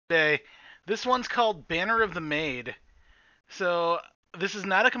Today. This one's called Banner of the Maid. So this is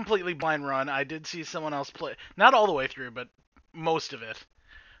not a completely blind run. I did see someone else play, not all the way through, but most of it.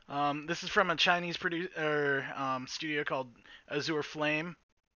 This is from a Chinese studio called Azure Flame,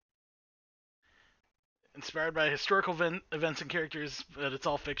 inspired by historical events and characters, but it's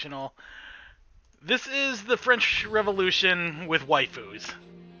all fictional. This is the French Revolution with waifus,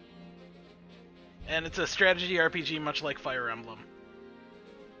 and it's a strategy RPG much like Fire Emblem.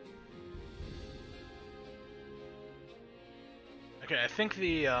 Okay, I think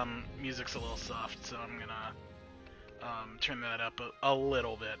the music's a little soft, so I'm gonna turn that up a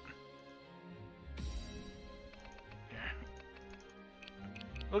little bit. Here.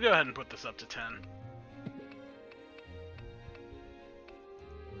 We'll go ahead and put this up to 10.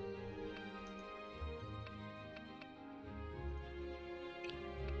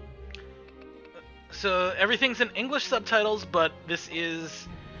 So everything's in English subtitles, but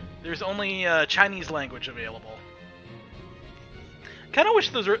there's only Chinese language available. Kind of wish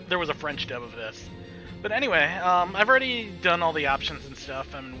there was a French dub of this. But anyway, I've already done all the options and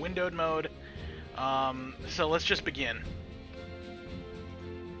stuff. I'm in windowed mode. So let's just begin.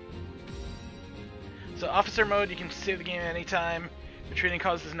 So officer mode, you can save the game at any time. Retreating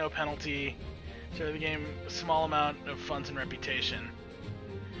causes no penalty. Start the game a small amount of funds and reputation.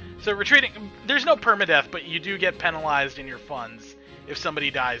 So retreating, there's no permadeath, but you do get penalized in your funds if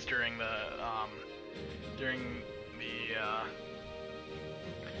somebody dies during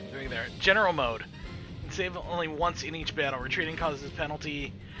there. General mode. You can save only once in each battle. Retreating causes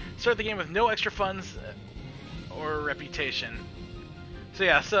penalty. Start the game with no extra funds or reputation. So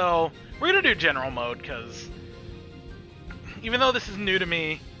yeah, so we're gonna do general mode because even though this is new to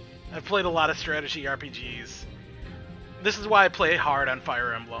me, I've played a lot of strategy RPGs. This is why I play hard on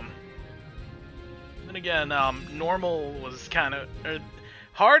Fire Emblem. And again, normal was kind of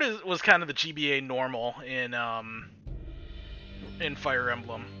hard was kind of the GBA normal in Fire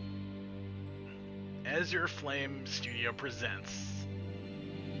Emblem. Azure Flame Studio presents.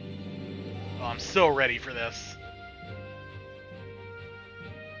 Oh, I'm so ready for this.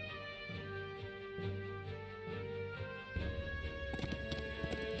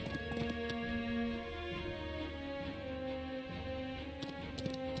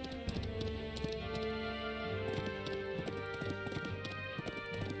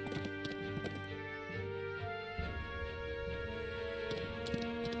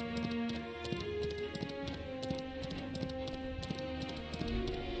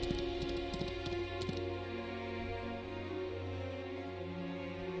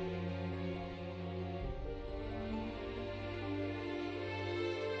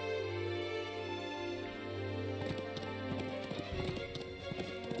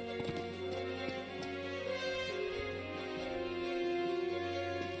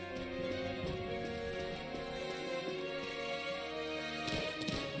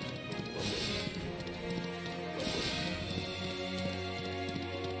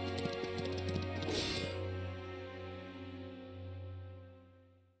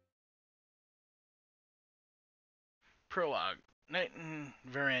 Prologue. Night in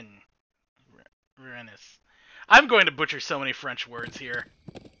Varennes. I'm going to butcher so many French words here.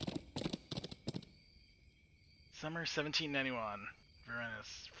 Summer 1791.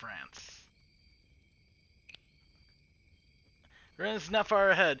 Varennes, France. Varennes is not far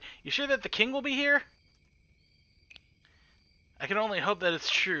ahead. You sure that the king will be here? I can only hope that it's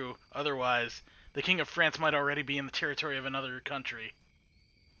true. Otherwise, the king of France might already be in the territory of another country.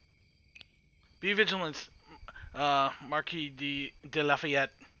 Be vigilant, Marquis de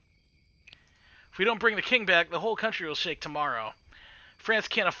Lafayette. If we don't bring the king back, the whole country will shake tomorrow. France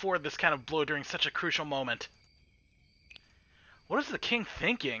can't afford this kind of blow during such a crucial moment. What is the king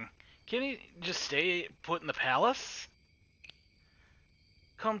thinking? Can't he just stay put in the palace?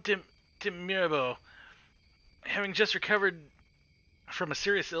 Comte de Mirabeau, having just recovered from a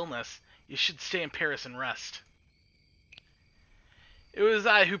serious illness, you should stay in Paris and rest. It was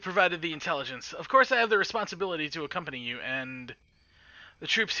I who provided the intelligence. Of course I have the responsibility to accompany you, and the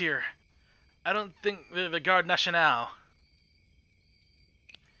troops here. I don't think they're the Garde Nationale.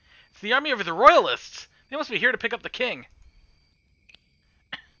 It's the army of the Royalists! They must be here to pick up the king.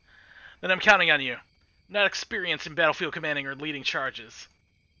 Then I'm counting on you. I'm not experienced in battlefield commanding or leading charges.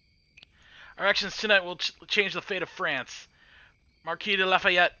 Our actions tonight will change the fate of France. Marquis de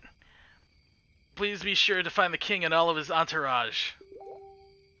Lafayette, please be sure to find the king and all of his entourage.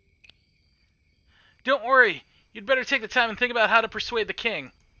 Don't worry. You'd better take the time and think about how to persuade the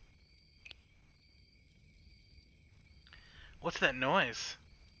king. What's that noise?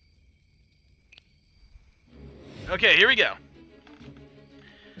 Okay, here we go.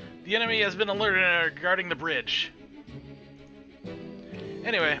 The enemy has been alerted regarding the bridge.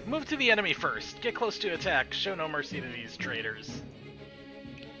 Anyway, move to the enemy first. Get close to attack. Show no mercy to these traitors.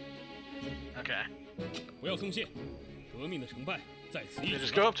 Okay. You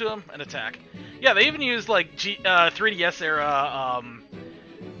just go up to them and attack. Yeah, they even use like 3DS era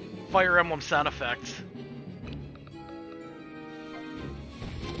Fire Emblem sound effects.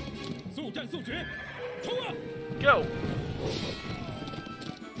 Go!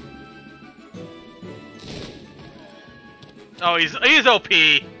 Oh, he's OP.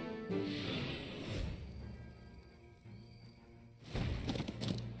 There's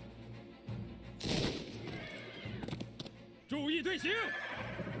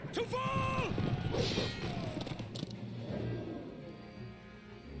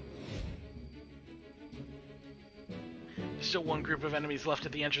still one group of enemies left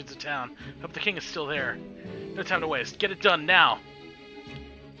at the entrance of town. Hope the king is still there. No time to waste. Get it done now.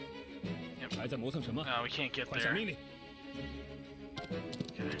 Yep. Oh, we can't get there.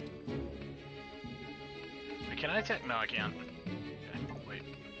 Okay. Wait, can I attack? No, I can't. Okay, wait.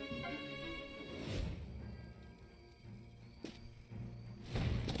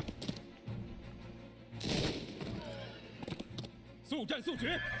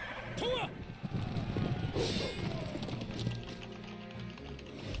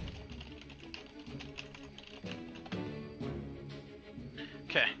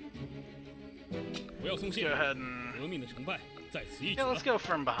 Okay. Let's go ahead and... Yeah, let's go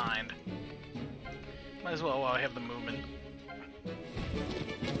from behind. Might as well while I have the movement.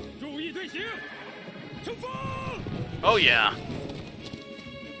 Oh yeah!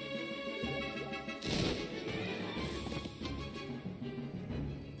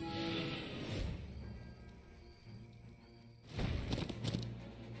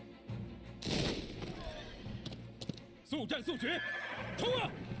 There.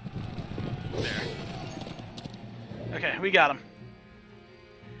 Okay, we got him.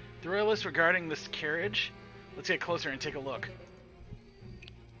 The royalists regarding this carriage? Let's get closer and take a look.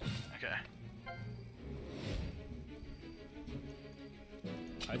 Okay.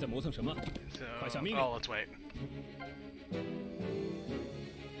 So, oh, let's wait.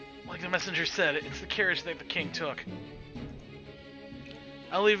 Like the messenger said, it's the carriage that the king took.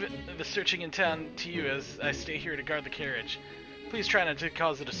 I'll leave the searching in town to you as I stay here to guard the carriage. Please try not to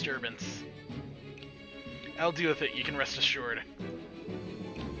cause a disturbance. I'll deal with it, you can rest assured.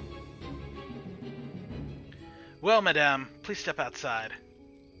 Well, madame, please step outside.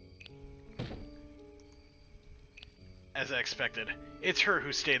 As I expected, it's her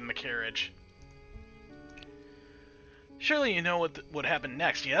who stayed in the carriage. Surely you know what would happen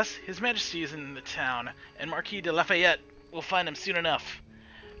next, yes? His Majesty is in the town, and Marquis de Lafayette will find him soon enough.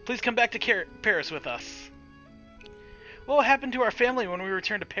 Please come back to Paris with us. What will happen to our family when we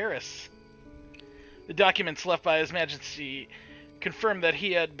return to Paris? The documents left by His Majesty confirm that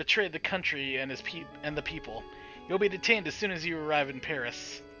he had betrayed the country and the people. You'll be detained as soon as you arrive in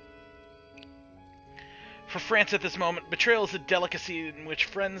Paris. For France at this moment, betrayal is a delicacy in which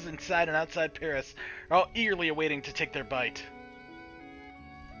friends inside and outside Paris are all eagerly awaiting to take their bite.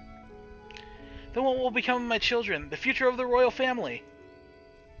 Then what will become of my children, the future of the royal family?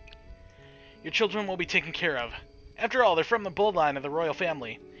 Your children will be taken care of. After all, they're from the bloodline of the royal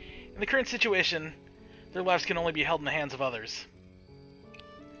family. In the current situation, their lives can only be held in the hands of others.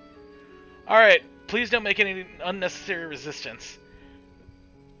 Alright, please don't make any unnecessary resistance.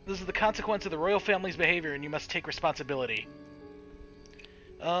 This is the consequence of the royal family's behavior, and you must take responsibility.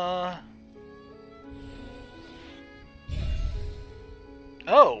 Oh.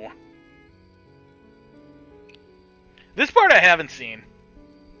 This part I haven't seen.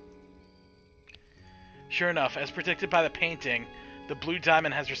 Sure enough, as predicted by the painting, the blue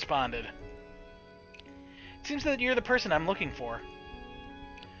diamond has responded. It seems that you're the person I'm looking for.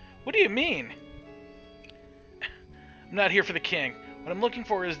 What do you mean? I'm not here for the king. What I'm looking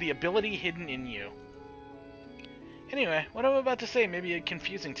for is the ability hidden in you. Anyway, what I'm about to say may be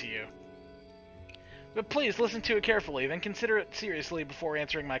confusing to you. But please listen to it carefully, then consider it seriously before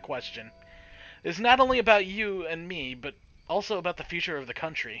answering my question. It's not only about you and me, but also about the future of the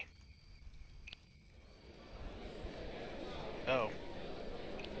country. Oh.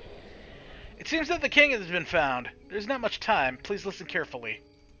 It seems that the king has been found. There's not much time. Please listen carefully.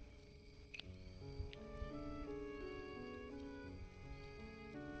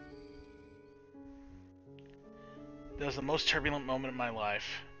 That was the most turbulent moment of my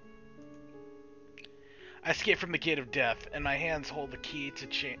life. I escaped from the gate of death, and my hands hold the key to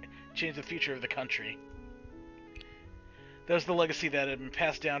change the future of the country. That was the legacy that had been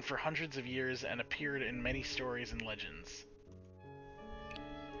passed down for hundreds of years and appeared in many stories and legends.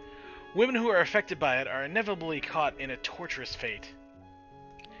 Women who are affected by it are inevitably caught in a torturous fate.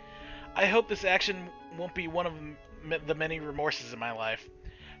 I hope this action won't be one of the many remorses in my life.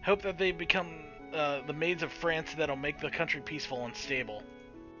 I hope that they become the maids of France that'll make the country peaceful and stable.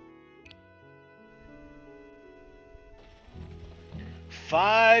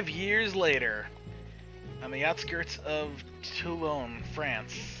 5 years later, on the outskirts of Toulon,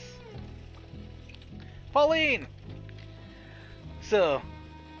 France. Pauline! So,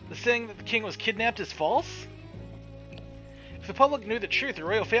 the saying that the king was kidnapped is false? If the public knew the truth, the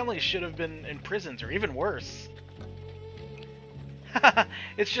royal family should have been in prisons, or even worse.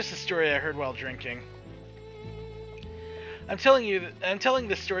 It's just a story I heard while drinking. I'm telling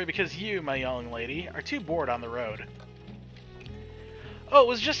this story because you, my young lady, are too bored on the road. Oh, it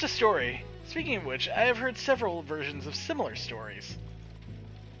was just a story. Speaking of which, I have heard several versions of similar stories.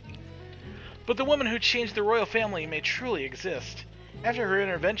 But the woman who changed the royal family may truly exist. After her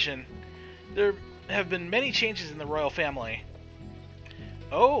intervention, there have been many changes in the royal family.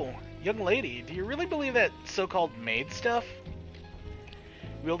 Oh, young lady, do you really believe that so-called maid stuff?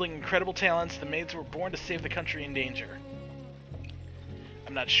 Wielding incredible talents, the maids were born to save the country in danger.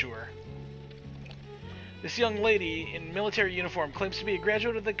 I'm not sure. This young lady in military uniform claims to be a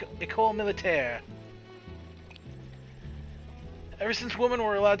graduate of the École Militaire. Ever since women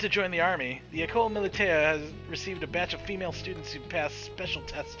were allowed to join the army, the École Militaire has received a batch of female students who passed special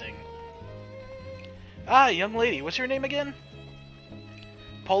testing. Ah, young lady, what's your name again?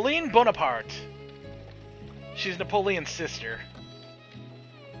 Pauline Bonaparte. She's Napoleon's sister.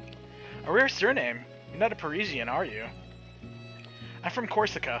 A rare surname. You're not a Parisian, are you? I'm from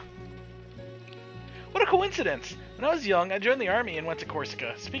Corsica. What a coincidence! When I was young, I joined the army and went to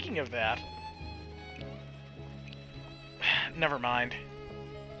Corsica. Speaking of that... Never mind.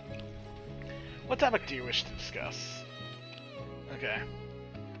 What topic do you wish to discuss? Okay.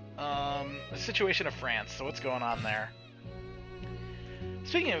 The situation of France, so what's going on there?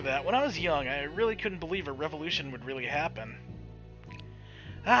 Speaking of that, when I was young, I really couldn't believe a revolution would really happen.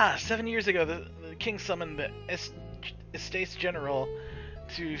 7 years ago, the king summoned the Estates General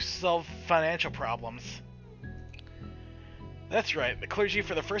to solve financial problems. That's right, the clergy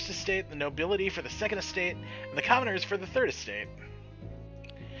for the first estate, the nobility for the second estate, and the commoners for the third estate.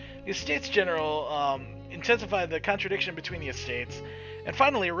 The Estates General intensified the contradiction between the estates, and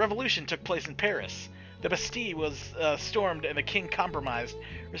finally a revolution took place in Paris. The Bastille was stormed and the king compromised,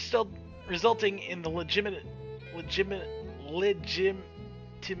 resulting in the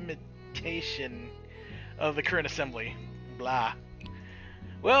legitimation of the current assembly. Blah.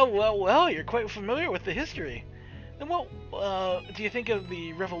 Well, you're quite familiar with the history. Then what do you think of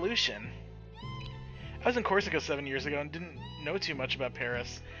the revolution? I was in Corsica 7 years ago and didn't know too much about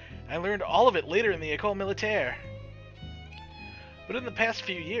Paris. I learned all of it later in the École Militaire. But in the past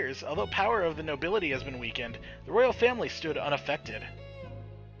few years, although power of the nobility has been weakened, the royal family stood unaffected.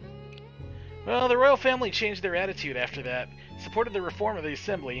 Well, the royal family changed their attitude after that, supported the reform of the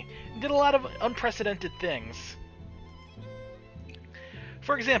assembly, and did a lot of unprecedented things.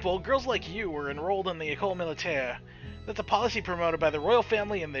 For example, girls like you were enrolled in the École Militaire. That's a policy promoted by the royal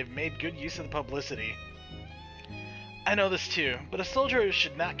family, and they've made good use of the publicity. I know this too, but a soldier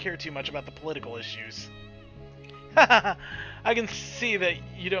should not care too much about the political issues. Haha, I can see that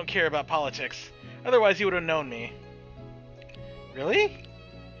you don't care about politics. Otherwise you would have known me. Really?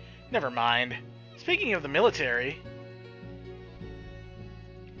 Never mind. Speaking of the military...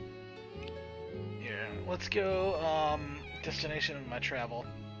 Yeah, let's go, destination of my travel.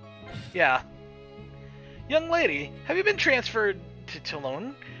 Yeah. Young lady, have you been transferred to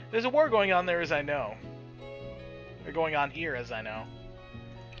Toulon? There's a war going on there as I know. Or going on here as I know.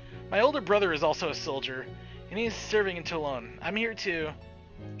 My older brother is also a soldier, and he's serving in Toulon. I'm here to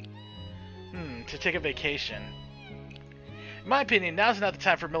take a vacation. In my opinion, now's not the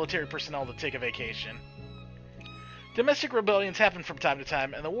time for military personnel to take a vacation. Domestic rebellions happen from time to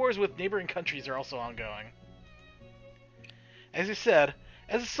time, and the wars with neighboring countries are also ongoing. As you said,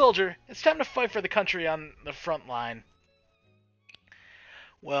 as a soldier, it's time to fight for the country on the front line.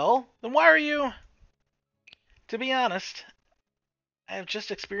 Well, then why are you... To be honest, I have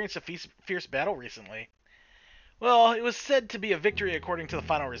just experienced a fierce battle recently. Well, it was said to be a victory according to the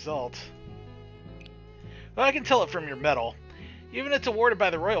final result. Well, I can tell it from your medal. Even if it's awarded by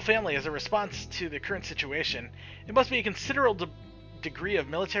the royal family as a response to the current situation, it must be a considerable degree of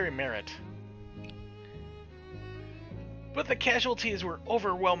military merit. But the casualties were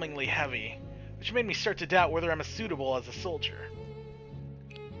overwhelmingly heavy, which made me start to doubt whether I'm suitable as a soldier.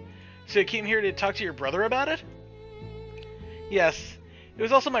 So you came here to talk to your brother about it? Yes. It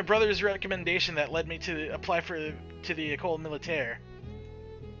was also my brother's recommendation that led me to apply to the École Militaire.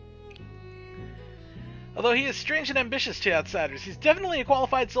 Although he is strange and ambitious to outsiders, he's definitely a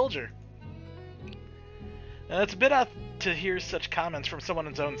qualified soldier. Now, it's a bit odd to hear such comments from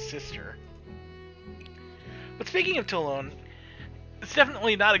someone's own sister. But speaking of Toulon, it's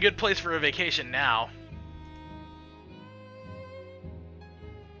definitely not a good place for a vacation now.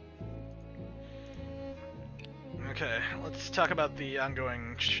 Okay, let's talk about the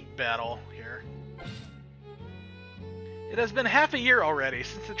ongoing battle here. It has been half a year already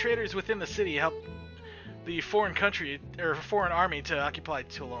since the traders within the city helped the foreign army to occupy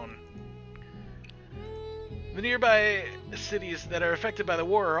Toulon. The nearby cities that are affected by the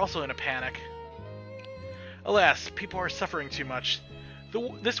war are also in a panic. Alas, people are suffering too much.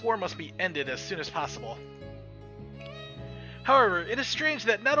 This war must be ended as soon as possible. However, it is strange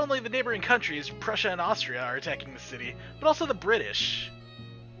that not only the neighboring countries, Prussia and Austria, are attacking the city, but also the British.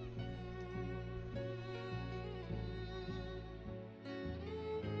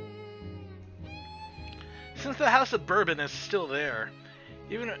 Since the House of Bourbon is still there,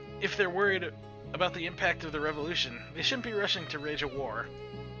 even if they're worried about the impact of the revolution, they shouldn't be rushing to wage a war.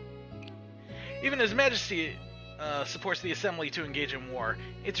 Even His Majesty supports the Assembly to engage in war.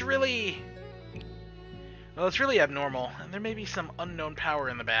 It's really abnormal, and there may be some unknown power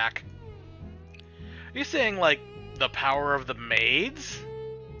in the back. Are you saying, like, the power of the Maids?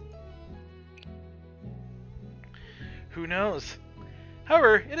 Who knows?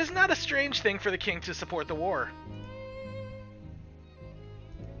 However, it is not a strange thing for the king to support the war.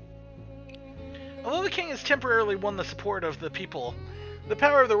 Although the king has temporarily won the support of the people, the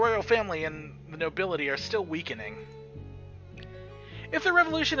power of the royal family and the nobility are still weakening. If the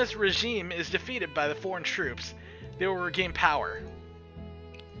revolutionist regime is defeated by the foreign troops, they will regain power.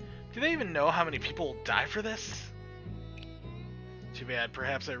 Do they even know how many people will die for this? Too bad,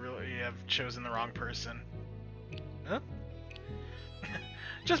 perhaps I really have chosen the wrong person. Huh?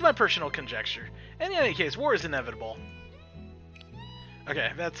 Just my personal conjecture. In any case, war is inevitable.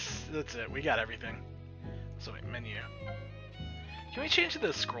 Okay, that's it. We got everything. So wait, menu. Can we change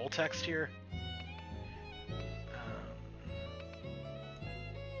the scroll text here?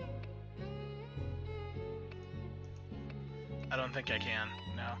 I don't think I can.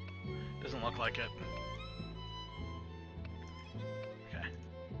 No. Doesn't look like it. Okay.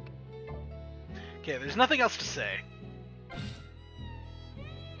 Okay, there's nothing else to say.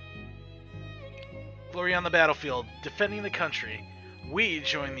 Glory on the battlefield, defending the country. We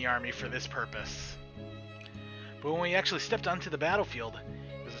joined the army for this purpose. But when we actually stepped onto the battlefield,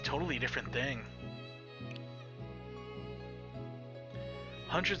 it was a totally different thing.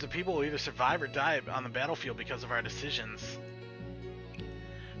 Hundreds of people will either survive or die on the battlefield because of our decisions.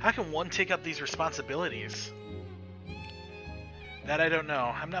 How can one take up these responsibilities? That I don't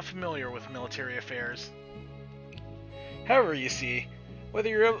know. I'm not familiar with military affairs. However, you see, whether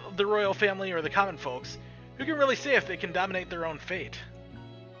you're the royal family or the common folks, who can really say if they can dominate their own fate?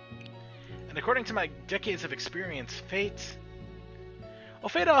 And according to my decades of experience, fate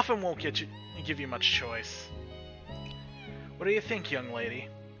often won't give you much choice. What do you think, young lady?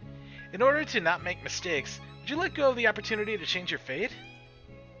 In order to not make mistakes, would you let go of the opportunity to change your fate?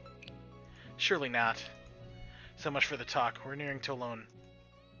 Surely not. So much for the talk. We're nearing Toulon.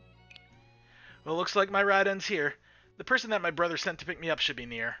 Well, looks like my ride ends here. The person that my brother sent to pick me up should be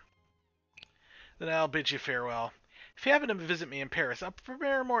near. Then I'll bid you farewell. If you happen to visit me in Paris, I'll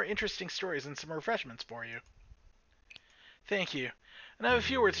prepare more interesting stories and some refreshments for you. Thank you. And I have a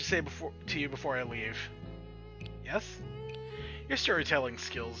few words to say to you before I leave. Yes? Your storytelling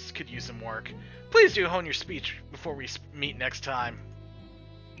skills could use some work. Please do hone your speech before we meet next time.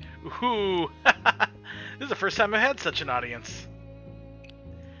 Ooh, this is the first time I've had such an audience.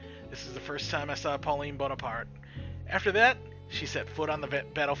 This is the first time I saw Pauline Bonaparte. After that, she set foot on the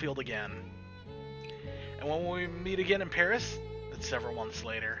battlefield again. And when we meet again in Paris, that's several months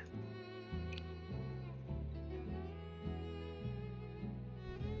later.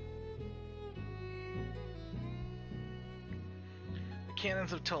 The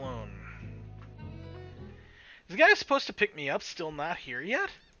Cannons of Toulon. Is the guy who's supposed to pick me up still not here yet?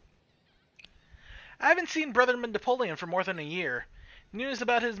 I haven't seen Brother Napoleon for more than a year. News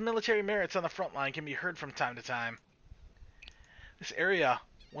about his military merits on the front line can be heard from time to time. This area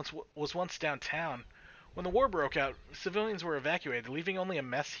was once downtown. When the war broke out, civilians were evacuated, leaving only a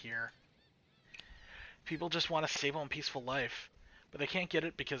mess here. People just want a stable and peaceful life, but they can't get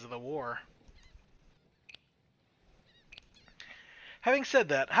it because of the war. Having said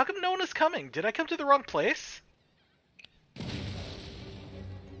that, how come no one is coming? Did I come to the wrong place?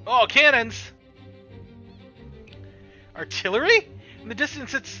 Oh, cannons! Artillery? In the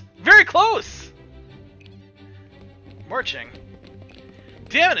distance, it's very close! Marching.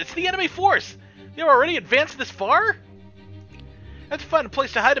 Damn it, it's the enemy force! You already advanced this far? I have to find a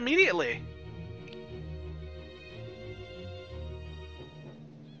place to hide immediately.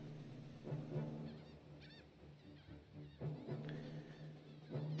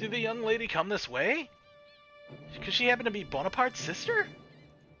 Did the young lady come this way? Could she happen to be Bonaparte's sister?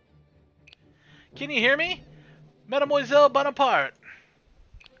 Can you hear me? Mademoiselle Bonaparte.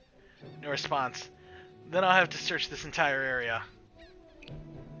 No response. Then I'll have to search this entire area.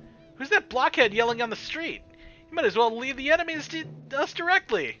 Who's that blockhead yelling on the street? You might as well leave the enemies to us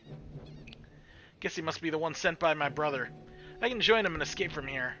directly. Guess he must be the one sent by my brother. I can join him and escape from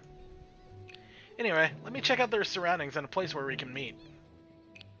here. Anyway, let me check out their surroundings and a place where we can meet.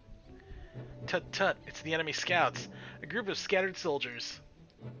 Tut tut, it's the enemy scouts, a group of scattered soldiers.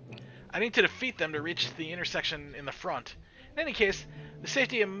 I need to defeat them to reach the intersection in the front. In any case, the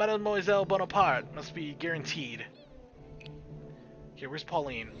safety of Mademoiselle Bonaparte must be guaranteed. Okay, where's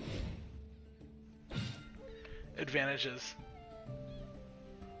Pauline? Advantages.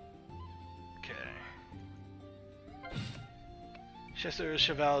 Okay. Chasseurs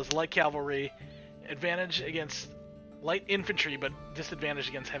Cheval is light cavalry. Advantage against light infantry, but disadvantage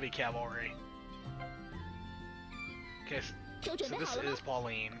against heavy cavalry. Okay, so this is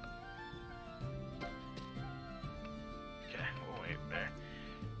Pauline. Okay, we'll wait there.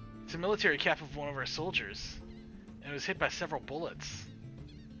 It's a military cap of one of our soldiers. And it was hit by several bullets.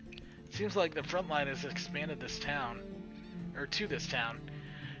 It seems like the front line has expanded this town. Or to this town.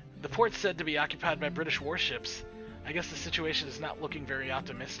 The port's said to be occupied by British warships. I guess the situation is not looking very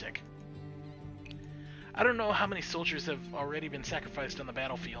optimistic. I don't know how many soldiers have already been sacrificed on the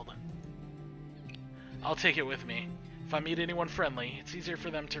battlefield. I'll take it with me. If I meet anyone friendly, it's easier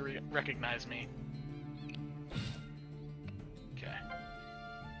for them to recognize me. Okay.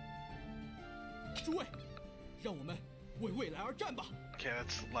 Okay,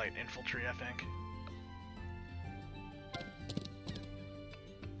 that's light infantry, I think.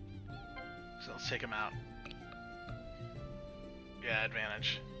 So let's take him out. Yeah,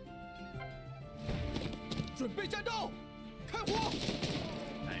 advantage.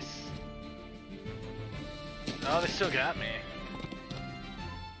 Nice. Oh, they still got me.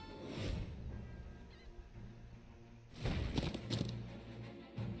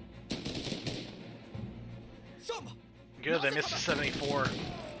 Good, they missed a 74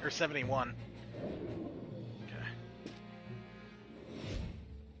 or 71. Okay.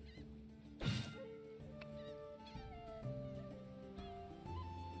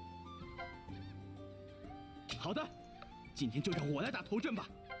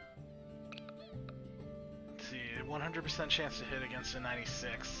 Let's see, 100% chance to hit against a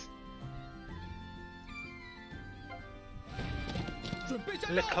 96.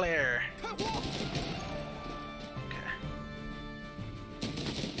 Leclerc.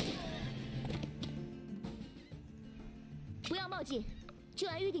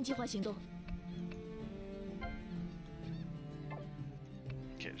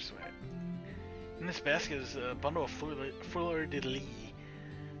 Okay, just wait. In this basket is a bundle of fleur de lis.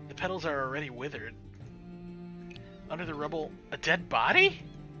 The petals are already withered. Under the rubble, a dead body?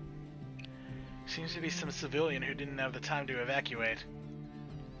 Seems to be some civilian who didn't have the time to evacuate.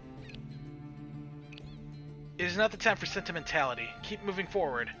 It is not the time for sentimentality. Keep moving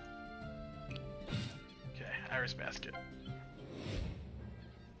forward. Okay, iris basket.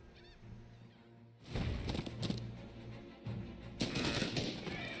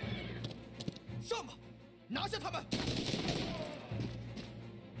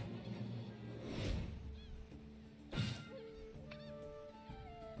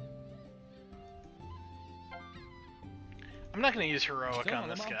 I'm not going to use heroic on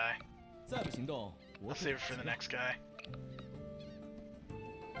this guy. I'll save it for the next guy.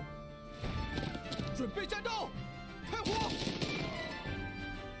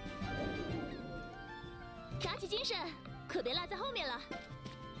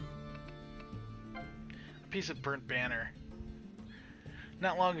 A piece of burnt banner.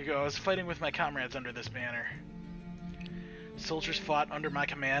 Not long ago, I was fighting with my comrades under this banner. Soldiers fought under my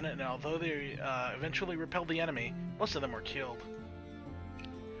command, and although they eventually repelled the enemy, most of them were killed.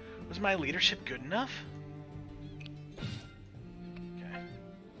 Was my leadership good enough? Okay.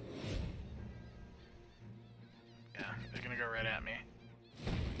 Yeah, they're gonna go right at me.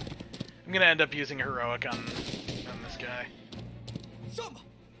 I'm gonna end up using heroic on this guy.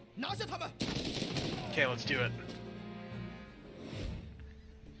 Okay, let's do it.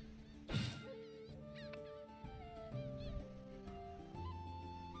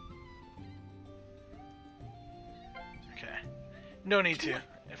 No need to.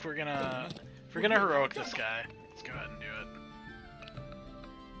 If we're gonna heroic this guy, let's go ahead and do it.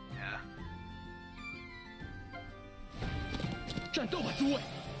 Yeah. 战斗吧，诸位！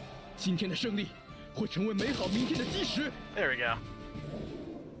今天的胜利会成为美好明天的基石。There we go.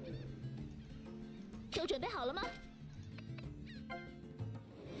 都准备好了吗？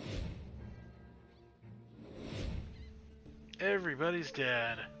 Everybody's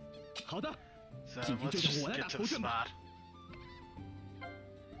dead. 好的， So 今天 let's 就让 just 我来 get 打 to 头 the 阵吧。 spot.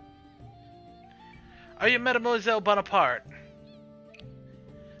 Are you Mademoiselle Bonaparte?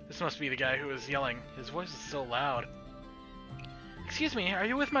 This must be the guy who was yelling. His voice is so loud. Excuse me, are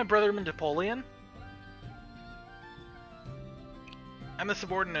you with my brother Napoleon? I'm the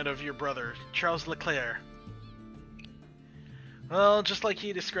subordinate of your brother, Charles Leclerc. Well, just like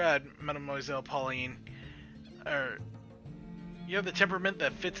he described, Mademoiselle Pauline, you have the temperament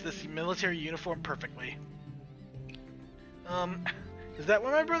that fits this military uniform perfectly. Is that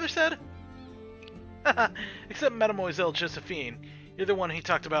what my brother said? Except Mademoiselle Josephine, you're the one he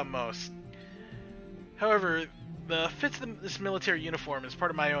talked about most. However, the fits this military uniform is part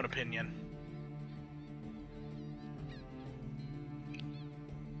of my own opinion.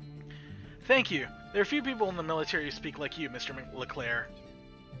 Thank you. There are few people in the military who speak like you, Mr. Leclerc.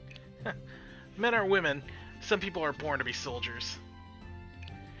 Men or women, some people are born to be soldiers.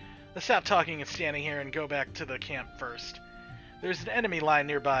 Let's stop talking and standing here and go back to the camp first. There's an enemy line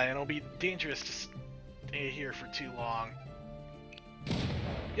nearby, and it'll be dangerous to stay here for too long.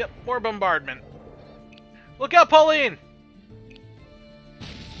 Yep, more bombardment. Look out, Pauline!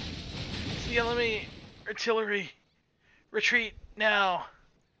 It's the enemy artillery. Retreat now.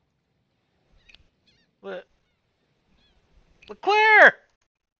 Leclerc!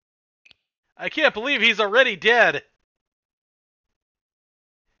 I can't believe he's already dead.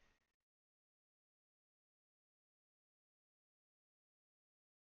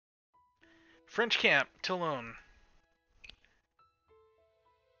 French camp, Toulon.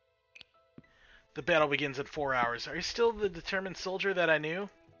 The battle begins in 4 hours. Are you still the determined soldier that I knew?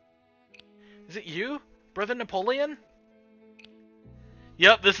 Is it you? Brother Napoleon?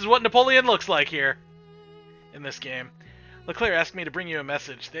 Yep, this is what Napoleon looks like here. In this game. Leclerc asked me to bring you a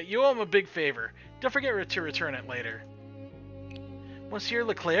message, that you owe him a big favor. Don't forget to return it later. Monsieur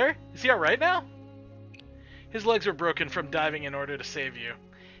Leclerc? Is he alright now? His legs were broken from diving in order to save you.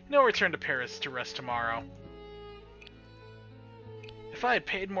 He'll return to Paris to rest tomorrow. If I had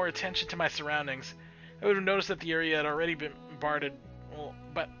paid more attention to my surroundings, I would have noticed that the area had already been bombarded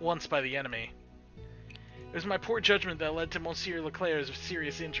once by the enemy. It was my poor judgment that led to Monsieur Leclerc's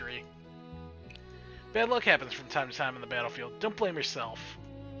serious injury. Bad luck happens from time to time in the battlefield. Don't blame yourself.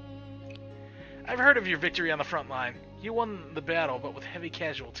 I've heard of your victory on the front line. You won the battle, but with heavy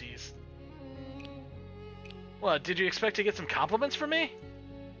casualties. What, did you expect to get some compliments from me?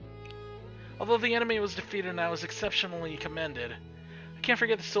 Although the enemy was defeated and I was exceptionally commended, I can't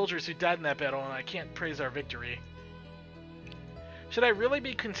forget the soldiers who died in that battle, and I can't praise our victory. Should I really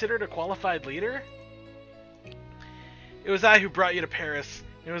be considered a qualified leader? It was I who brought you to Paris.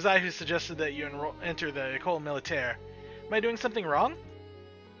 It was I who suggested that you enter the École Militaire. Am I doing something wrong?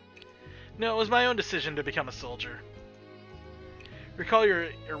 No, it was my own decision to become a soldier. Recall your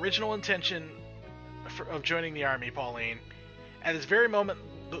original intention of joining the army, Pauline. At this very moment,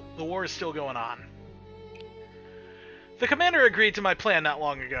 the war is still going on. The commander agreed to my plan not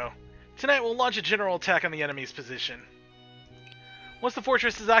long ago. Tonight we'll launch a general attack on the enemy's position. Once the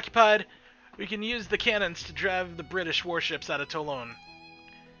fortress is occupied, we can use the cannons to drive the British warships out of Toulon.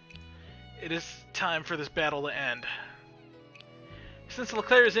 It is time for this battle to end. Since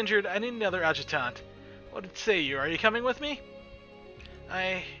Leclerc is injured, I need another adjutant. What say you? Are you coming with me?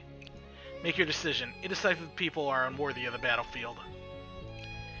 Make your decision. Indecisive people are unworthy of the battlefield.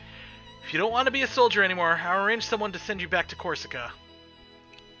 If you don't want to be a soldier anymore, I'll arrange someone to send you back to Corsica.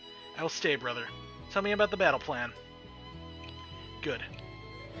 I will stay, brother. Tell me about the battle plan. Good.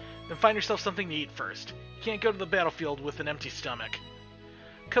 Then find yourself something to eat first. You can't go to the battlefield with an empty stomach.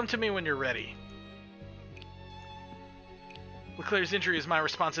 Come to me when you're ready. Leclerc's injury is my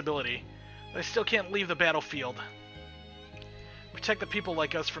responsibility, but I still can't leave the battlefield. Protect the people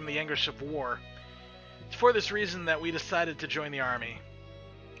like us from the anguish of war. It's for this reason that we decided to join the army.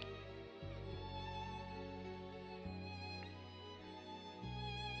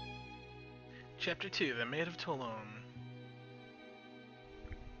 Chapter 2, The Maid of Toulon.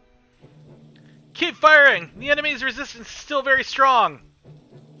 Keep firing! The enemy's resistance is still very strong!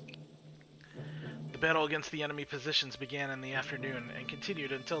 The battle against the enemy positions began in the afternoon and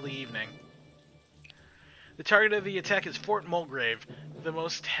continued until the evening. The target of the attack is Fort Mulgrave, the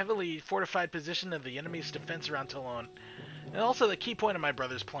most heavily fortified position of the enemy's defense around Toulon, and also the key point of my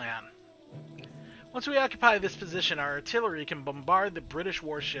brother's plan. Once we occupy this position, our artillery can bombard the British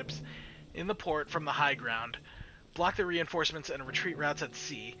warships in the port from the high ground. block the reinforcements and retreat routes at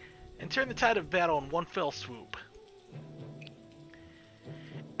sea, and turn the tide of battle in one fell swoop.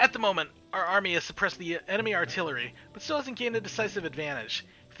 At the moment, our army has suppressed the enemy artillery, but still hasn't gained a decisive advantage.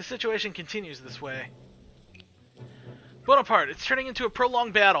 If the situation continues this way... Bonaparte, it's turning into a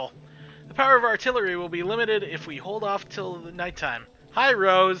prolonged battle. The power of our artillery will be limited if we hold off till the nighttime. Hi,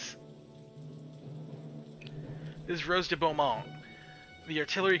 Rose! This is Rose de Beaumont, the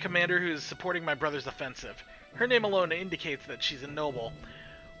artillery commander who is supporting my brother's offensive. Her name alone indicates that she's a noble,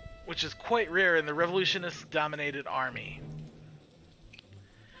 which is quite rare in the revolutionist-dominated army.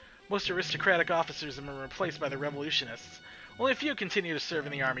 Most aristocratic officers have been replaced by the revolutionists. Only a few continue to serve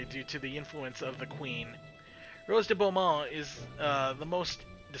in the army due to the influence of the Queen. Rose de Beaumont is the most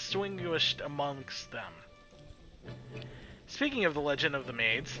distinguished amongst them. Speaking of the legend of the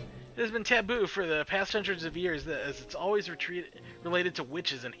Maids, it has been taboo for the past hundreds of years as it's always related to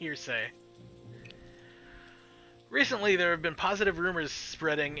witches and hearsay. Recently, there have been positive rumors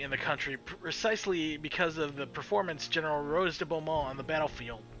spreading in the country precisely because of the performance General Rose de Beaumont on the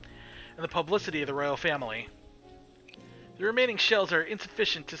battlefield, and the publicity of the royal family. The remaining shells are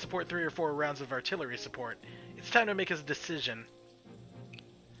insufficient to support 3 or 4 rounds of artillery support. It's time to make a decision.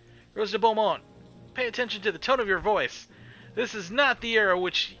 Rose de Beaumont, pay attention to the tone of your voice. This is not the era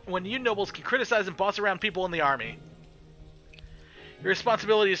when you nobles can criticize and boss around people in the army. Your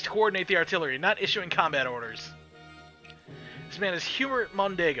responsibility is to coordinate the artillery, not issuing combat orders. This man is Hubert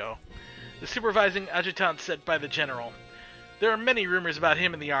Mondego, the supervising adjutant set by the general. There are many rumors about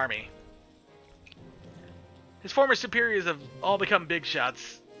him in the army. His former superiors have all become big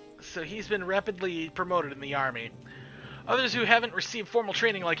shots, so he's been rapidly promoted in the army. Others who haven't received formal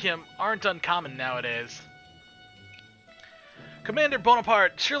training like him aren't uncommon nowadays. Commander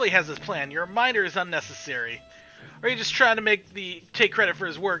Bonaparte surely has his plan. Your reminder is unnecessary. Or are you just trying to take credit for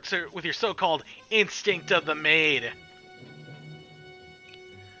his work with your so-called instinct of the Maid?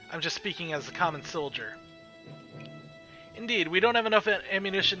 I'm just speaking as a common soldier. Indeed, we don't have enough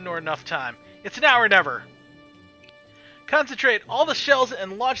ammunition nor enough time. It's now or never. Concentrate all the shells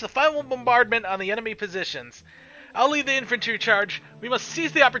and launch the final bombardment on the enemy positions. I'll lead the infantry charge. We must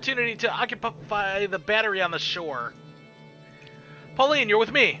seize the opportunity to occupy the battery on the shore. Pauline, you're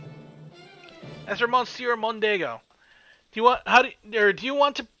with me. As for Monsieur Mondego, do you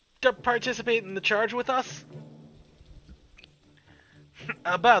want to participate in the charge with us?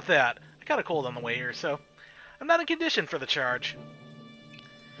 About that, I got a cold on the way here, so I'm not in condition for the charge.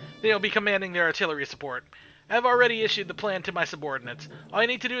 They'll be commanding their artillery support. I have already issued the plan to my subordinates. All I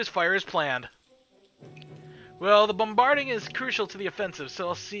need to do is fire as planned. Well, the bombarding is crucial to the offensive, so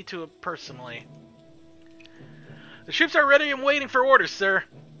I'll see to it personally. The troops are ready and waiting for orders, sir.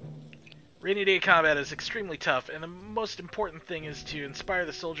 Rainy day combat is extremely tough, and the most important thing is to inspire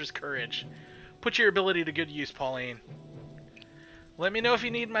the soldiers' courage. Put your ability to good use, Pauline. Let me know if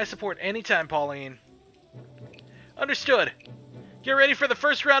you need my support anytime, Pauline. Understood. Get ready for the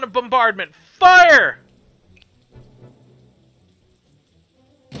first round of bombardment. Fire!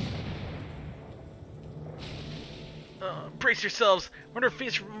 Brace yourselves. We're under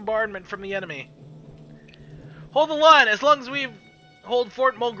fierce bombardment from the enemy. Hold the line. As long as we hold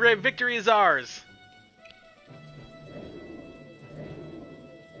Fort Mulgrave, victory is ours.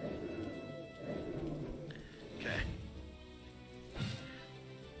 Okay.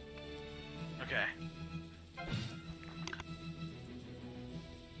 Okay.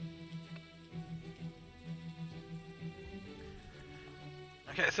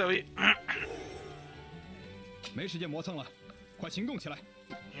 Okay, so we... 没时间磨蹭了，快行动起来！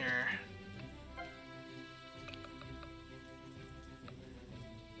 Here.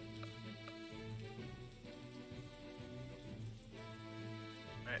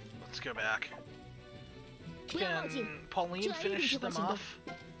 Alright, let's go back. Can Pauline finish them off?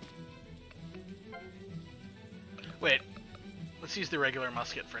 Wait, let's use the regular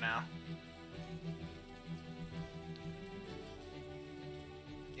musket for now.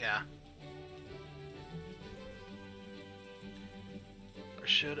 Yeah. Or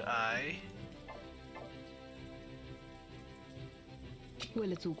should I? 为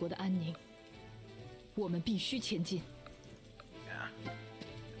了祖国的安宁，我们必须前进。 Yeah.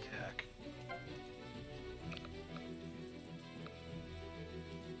 Attack.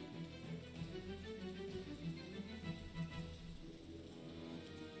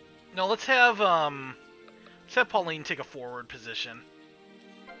 No, let's have Pauline take a forward position.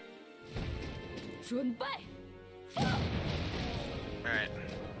 准备。 Alright.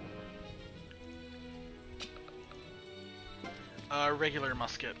 Regular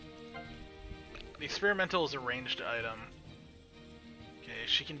musket. The experimental is a ranged item. Okay,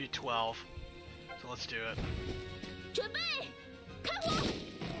 she can do 12. So let's do it.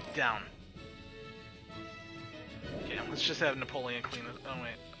 Down. Okay, let's just have Napoleon clean this. Oh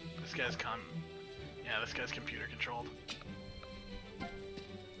wait, this guy's yeah, this guy's computer controlled.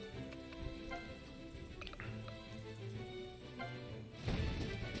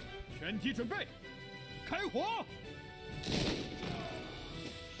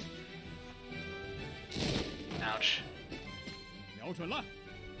 Ouch.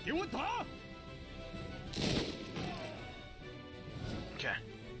 Okay.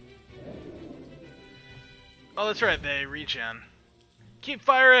 Oh, that's right, they regen. Keep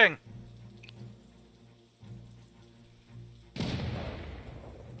firing!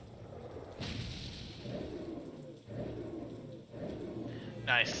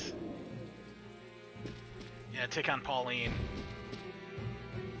 Nice. Yeah, take on Pauline.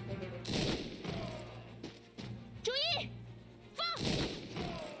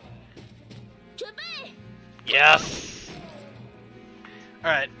 Yes!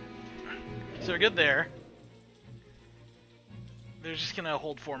 Alright. So we're good there. They're just gonna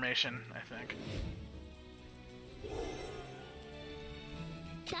hold formation, I think.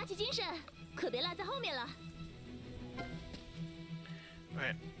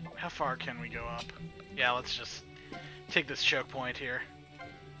 Wait, how far can we go up? Yeah, let's just take this choke point here.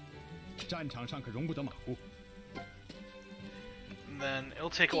 And then it'll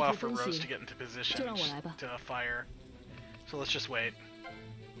take a while for Rose to get into position to fire. So let's just wait.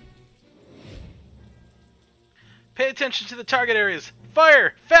 Pay attention to the target areas.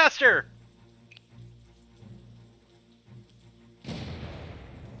 Fire! Faster!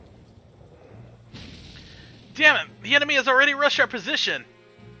 Damn it! The enemy has already rushed our position!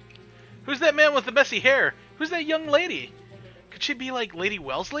 Who's that man with the messy hair? Who's that young lady? Could she be like Lady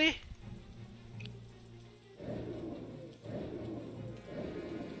Wellesley?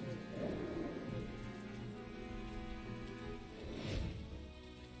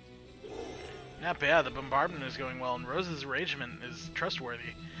 Not bad, the bombardment is going well, and Rose's regiment is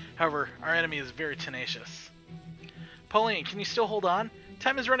trustworthy. However, our enemy is very tenacious. Pauline, can you still hold on?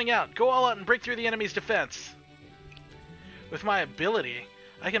 Time is running out. Go all out and break through the enemy's defense. With my ability,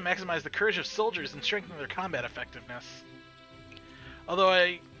 I can maximize the courage of soldiers and strengthen their combat effectiveness. Although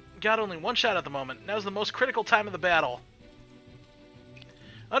I got only one shot at the moment, now's the most critical time of the battle.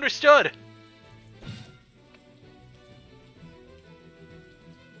 Understood!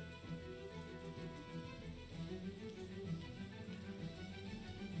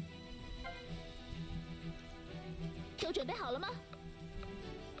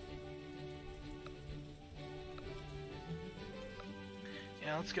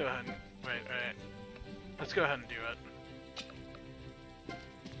 Yeah, let's go ahead and wait. Let's go ahead and do it.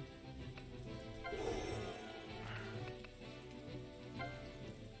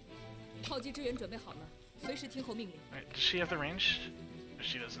 Wait, does she have the range?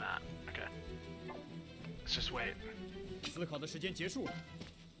 She does not. Okay. Let's just wait.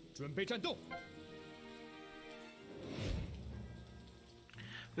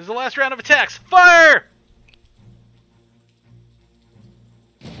 This is the last round of attacks. Fire!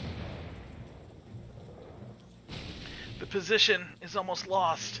 The position is almost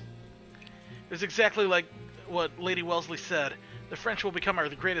lost. It's exactly like what Lady Wellesley said. The French will become our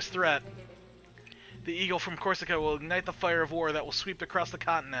greatest threat. The eagle from Corsica will ignite the fire of war that will sweep across the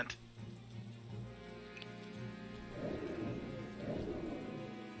continent.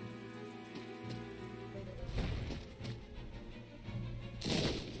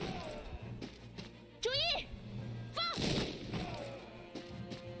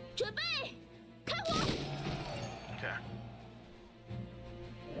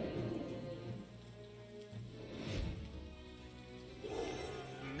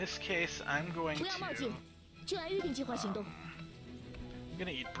 In this case, I'm going to... I'm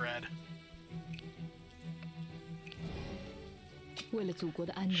gonna eat bread.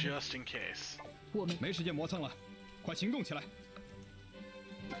 Just in case.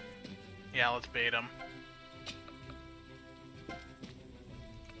 Yeah, let's bait him.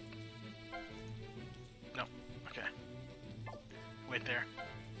 No. Okay. Wait there.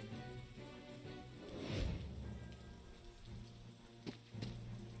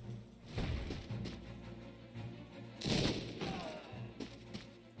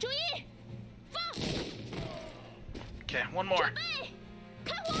 Okay, one more.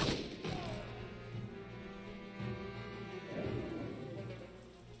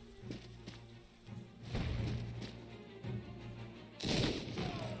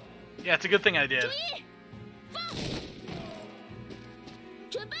 Yeah, it's a good thing I did.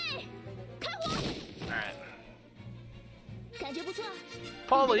 Alright.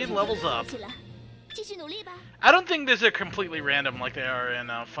 Pauline levels up. 继续努力吧。 I don't think these are completely random like they are in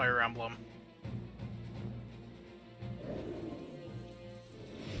Fire Emblem.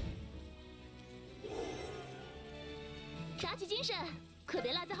 打起精神，可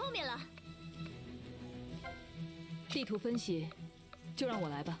别落在后面了。地图分析，就让我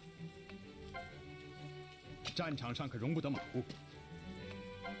来吧。战场上可容不得马虎。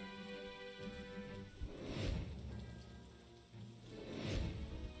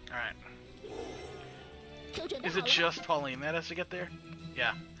 Alright. 都准备 Is 好 it 了。 just Pauline that has to get there?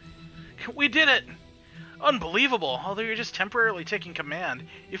 Yeah. We did it! Unbelievable! Although you're just temporarily taking command,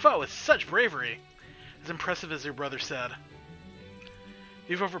 you fought with such bravery. As impressive as your brother said.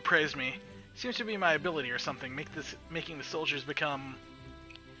 You've overpraised me. Seems to be my ability or something, making the soldiers become...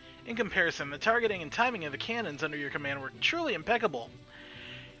 In comparison, the targeting and timing of the cannons under your command were truly impeccable.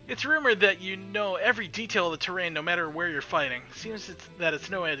 It's rumored that you know every detail of the terrain no matter where you're fighting. Seems that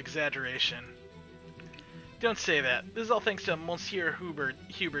it's no exaggeration. Don't say that. This is all thanks to Monsieur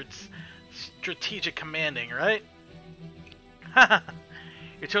Hubert's strategic commanding, right? Haha.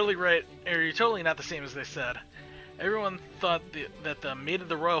 You're totally right, or you're totally not the same as they said. Everyone thought that the Maid of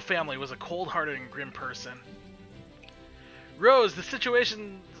the royal family was a cold-hearted and grim person. Rose, the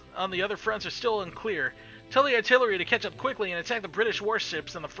situation on the other fronts are still unclear. Tell the artillery to catch up quickly and attack the British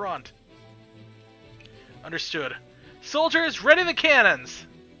warships in the front. Understood. Soldiers, ready the cannons!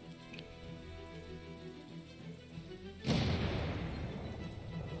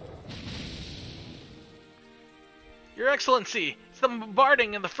 Your Excellency, it's the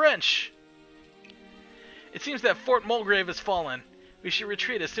bombarding of the French! It seems that Fort Mulgrave has fallen. We should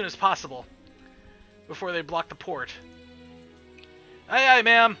retreat as soon as possible, before they block the port. Aye aye,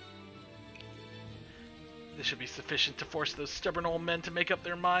 ma'am! This should be sufficient to force those stubborn old men to make up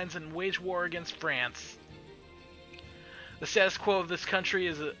their minds and wage war against France. The status quo of this country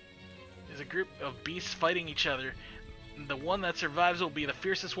is a group of beasts fighting each other. The one that survives will be the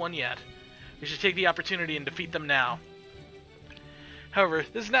fiercest one yet. We should take the opportunity and defeat them now. However,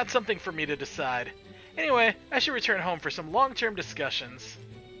 this is not something for me to decide. Anyway, I should return home for some long-term discussions.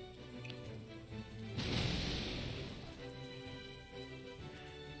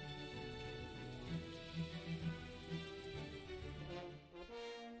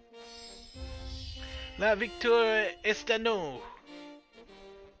 La victoire est à nous.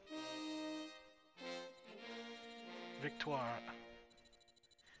 Victoire.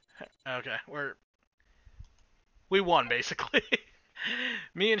 Okay, we won basically.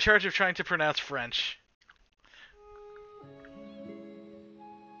 Me in charge of trying to pronounce French.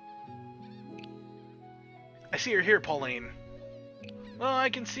 I see you're here, Pauline. Well, I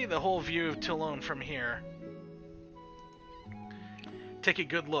can see the whole view of Toulon from here. Take a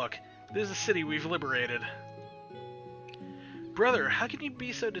good look. This is a city we've liberated. Brother, how can you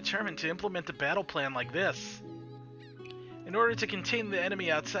be so determined to implement a battle plan like this? In order to contain the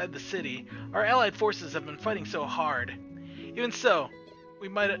enemy outside the city, our allied forces have been fighting so hard. Even so, we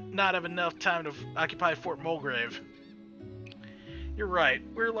might not have enough time to occupy Fort Mulgrave. You're right,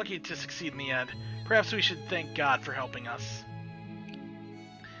 we're lucky to succeed in the end. Perhaps we should thank God for helping us.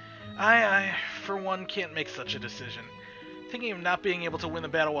 I, for one, can't make such a decision. Thinking of not being able to win the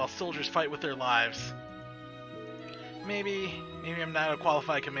battle while soldiers fight with their lives. Maybe I'm not a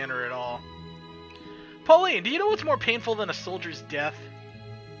qualified commander at all. Pauline, do you know what's more painful than a soldier's death?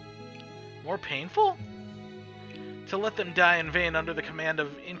 More painful? To let them die in vain under the command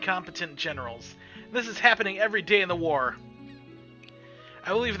of incompetent generals. This is happening every day in the war. I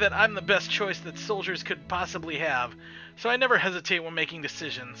believe that I'm the best choice that soldiers could possibly have, so I never hesitate when making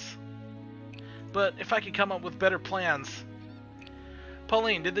decisions. But if I could come up with better plans...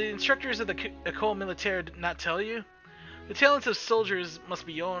 Pauline, did the instructors of the École Militaire not tell you? The talents of soldiers must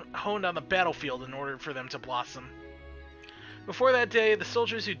be honed on the battlefield in order for them to blossom. Before that day, the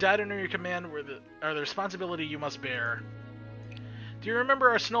soldiers who died under your command are the responsibility you must bear. Do you remember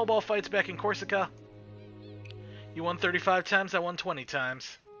our snowball fights back in Corsica? You won 35 times, I won 20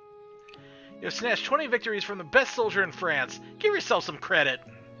 times. You have snatched 20 victories from the best soldier in France. Give yourself some credit.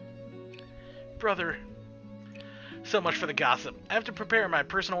 Brother... So much for the gossip. I have to prepare my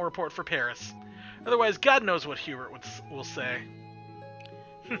personal report for Paris. Otherwise, God knows what Hubert will say.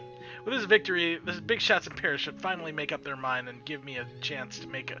 With this victory, the big shots in Paris should finally make up their mind and give me a chance to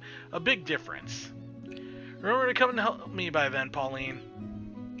make a big difference. Remember to come and help me by then, Pauline.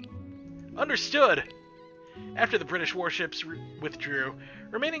 Understood! After the British warships withdrew,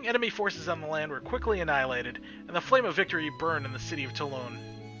 remaining enemy forces on the land were quickly annihilated, and the flame of victory burned in the city of Toulon.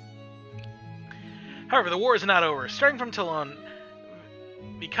 However, the war is not over. Starting from Toulon,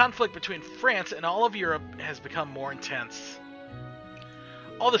 the conflict between France and all of Europe has become more intense.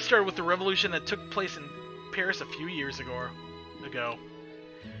 All this started with the revolution that took place in Paris a few years ago.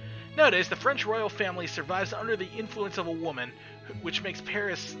 Nowadays, the French royal family survives under the influence of a woman, which makes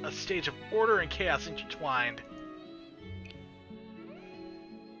Paris a stage of order and chaos intertwined.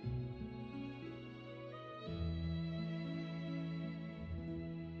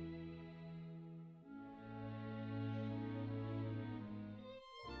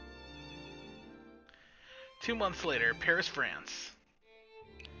 Two months later, Paris, France.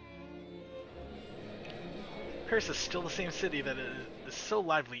 Paris is still the same city that is so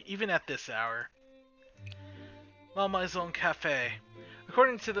lively, even at this hour. Malmaison Cafe.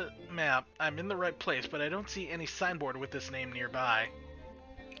 According to the map, I'm in the right place, but I don't see any signboard with this name nearby.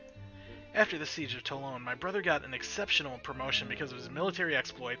 After the siege of Toulon, my brother got an exceptional promotion because of his military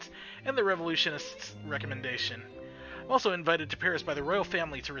exploits and the revolutionists' recommendation. I'm also invited to Paris by the royal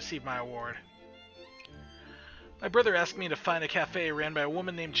family to receive my award. My brother asked me to find a cafe ran by a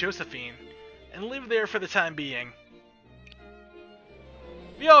woman named Josephine, and live there for the time being.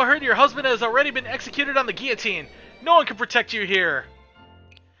 We all heard your husband has already been executed on the guillotine. No one can protect you here.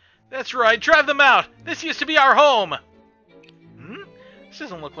 That's right, drive them out! This used to be our home! This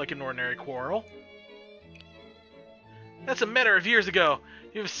doesn't look like an ordinary quarrel. That's a matter of years ago.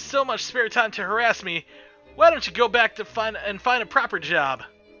 You have so much spare time to harass me. Why don't you go back to find a proper job?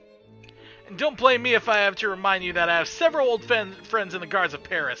 And don't blame me if I have to remind you that I have several old friends in the guards of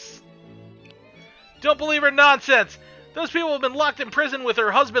Paris. Don't believe her nonsense! Those people have been locked in prison with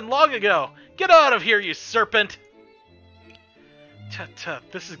her husband long ago! Get out of here, you serpent! Tut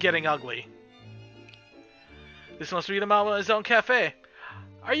tut, this is getting ugly. This must be the Malmaison Cafe.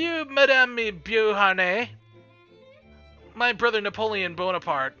 Are you Madame Beauharnais? My brother Napoleon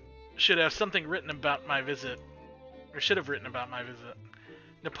Bonaparte should have written about my visit.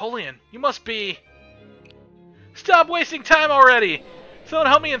 Napoleon, you must be... Stop wasting time already! Someone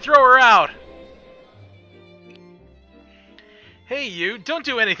help me and throw her out! Hey you, don't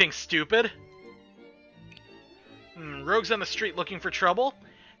do anything stupid! Rogues on the street looking for trouble?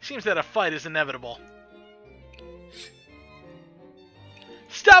 Seems that a fight is inevitable.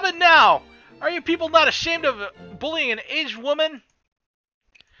 Stop it now! Are you people not ashamed of bullying an aged woman?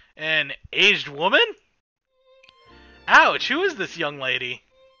 An aged woman? Ouch, who is this young lady?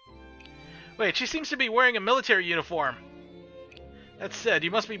 Wait, she seems to be wearing a military uniform. That said,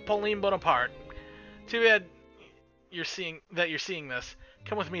 you must be Pauline Bonaparte. Too bad you're seeing this.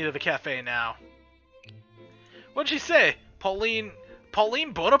 Come with me to the cafe now. What'd she say? Pauline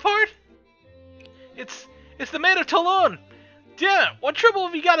Bonaparte? It's the Maid of Toulon. Damn it, what trouble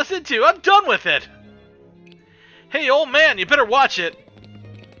have you got us into? I'm done with it. Hey, old man, you better watch it.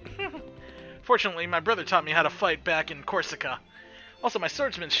 Fortunately, my brother taught me how to fight back in Corsica. Also, my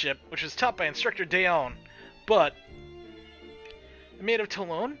swordsmanship, which was taught by Instructor Daon. But... the Maid of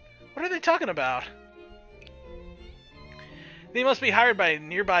Toulon? What are they talking about? They must be hired by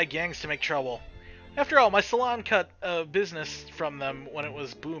nearby gangs to make trouble. After all, my salon cut business from them when it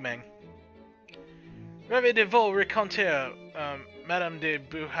was booming. Rêvez de vous raconter, Madame de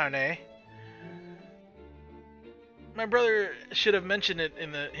Beauharnais. My brother should have mentioned it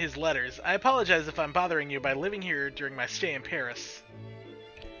in his letters. I apologize if I'm bothering you by living here during my stay in Paris.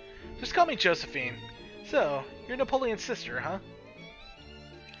 Just call me Josephine. So, you're Napoleon's sister, huh?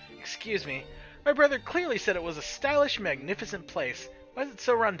 Excuse me. My brother clearly said it was a stylish, magnificent place. Why is it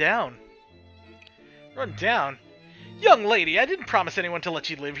so run down? Run down? Young lady, I didn't promise anyone to let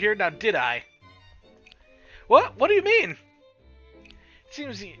you live here, now did I? What? What do you mean? It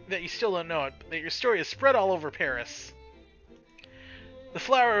seems that you still don't know it, but that your story is spread all over Paris. The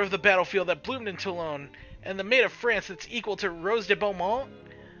flower of the battlefield that bloomed in Toulon, and the Maid of France that's equal to Rose de Beaumont?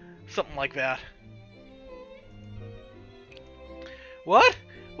 Something like that. What?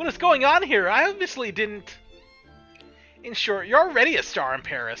 What is going on here? I obviously didn't... In short, you're already a star in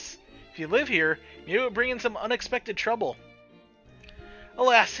Paris. If you live here, maybe it will bring in some unexpected trouble.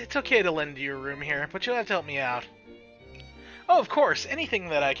 Alas, it's okay to lend you a room here, but you'll have to help me out. Oh, of course, anything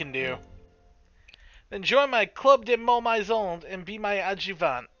that I can do. Then join my Club de Malmaison and be my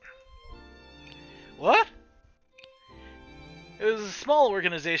adjuvant. What? It was a small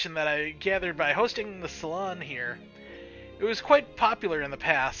organization that I gathered by hosting the salon here. It was quite popular in the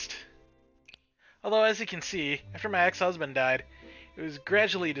past. Although, as you can see, after my ex-husband died, it was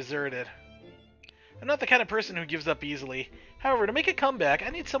gradually deserted. I'm not the kind of person who gives up easily. However, to make a comeback, I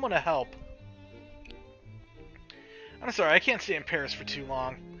need someone to help. I'm sorry, I can't stay in Paris for too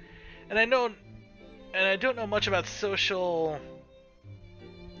long. And I don't know much about social...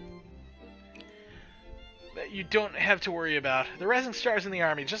 that you don't have to worry about. The rising stars in the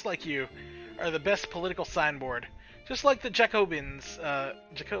army, just like you, are the best political signboard. Just like the Jacobins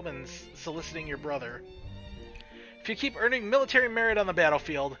soliciting your brother. If you keep earning military merit on the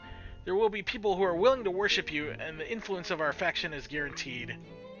battlefield, there will be people who are willing to worship you, and the influence of our faction is guaranteed.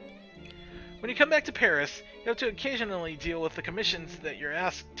 When you come back to Paris, you have to occasionally deal with the commissions that you're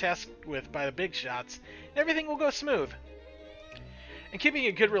tasked with by the big shots, and everything will go smooth. And keeping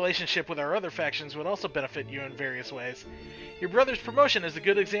a good relationship with our other factions would also benefit you in various ways. Your brother's promotion is a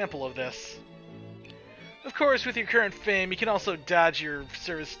good example of this. Of course, with your current fame, you can also dodge your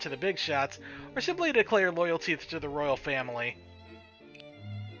service to the big shots, or simply declare loyalty to the royal family.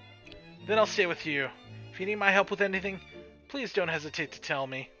 Then I'll stay with you. If you need my help with anything, please don't hesitate to tell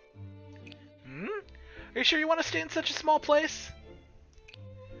me. Are you sure you want to stay in such a small place?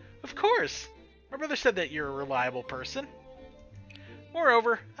 Of course. My brother said that you're a reliable person.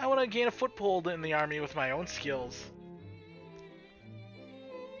 Moreover, I want to gain a foothold in the army with my own skills.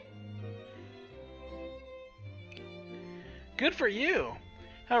 Good for you!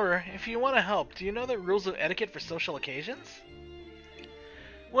 However, if you want to help, do you know the rules of etiquette for social occasions?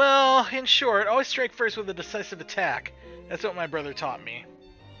 Well, in short, always strike first with a decisive attack. That's what my brother taught me.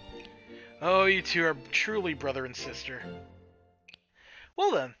 Oh, you two are truly brother and sister. Well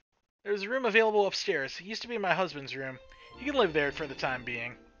then, there's a room available upstairs. It used to be my husband's room. You can live there for the time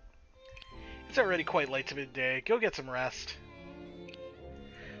being. It's already quite late to midday. Go get some rest.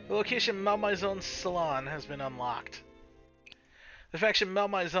 The location Malmaison's salon has been unlocked. The faction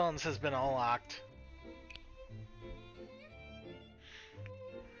Malmaisons has been unlocked.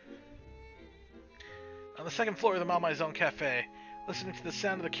 On the second floor of the Malmaison Cafe, listening to the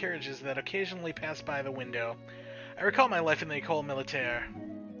sound of the carriages that occasionally pass by the window, I recall my life in the École Militaire.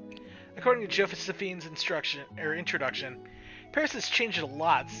 According to Josephine's introduction, Paris has changed a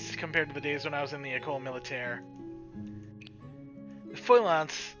lot compared to the days when I was in the École Militaire. The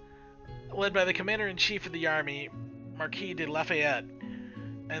Feuillants, led by the Commander-in-Chief of the Army, Marquis de Lafayette,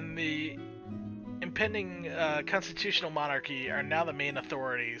 and the impending constitutional monarchy are now the main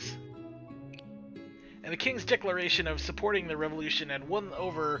authorities. And the King's declaration of supporting the revolution had won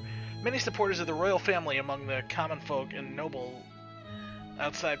over many supporters of the royal family among the common folk and noble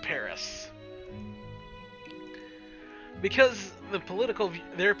outside Paris. Because their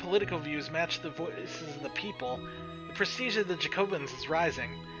political views match the voices of the people, the prestige of the Jacobins is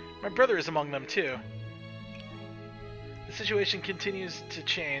rising. My brother is among them too. The situation continues to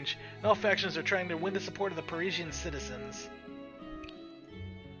change, and all factions are trying to win the support of the Parisian citizens.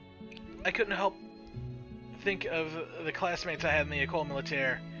 I couldn't help think of the classmates I had in the École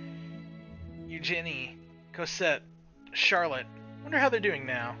Militaire. Eugenie, Cosette, Charlotte. Wonder how they're doing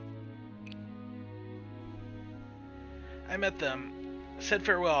now. I met them, said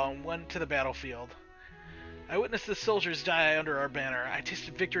farewell, and went to the battlefield. I witnessed the soldiers die under our banner. I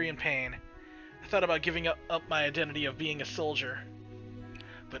tasted victory and pain. I thought about giving up my identity of being a soldier.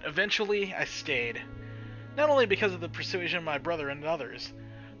 But eventually, I stayed. Not only because of the persuasion of my brother and others,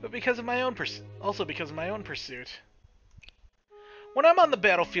 but because of my own pursuit. When I'm on the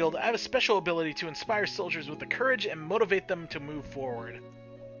battlefield, I have a special ability to inspire soldiers with the courage and motivate them to move forward.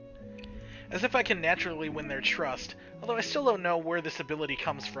 As if I can naturally win their trust, although I still don't know where this ability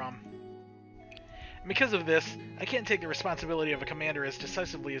comes from. And because of this, I can't take the responsibility of a commander as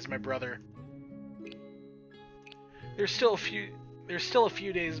decisively as my brother. There's still a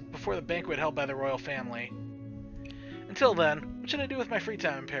few days before the banquet held by the royal family. Until then, what should I do with my free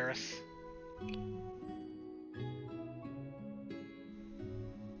time in Paris?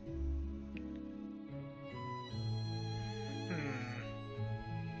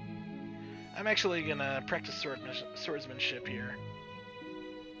 I'm actually gonna practice swordsmanship here.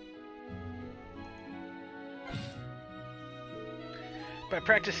 By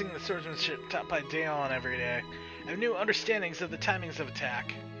practicing the swordsmanship taught by Daon every day, I have new understandings of the timing of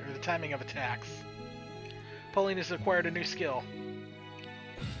attacks. Pauline has acquired a new skill.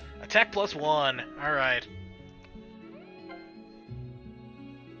 Attack +1. Alright.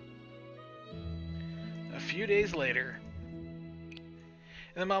 A few days later.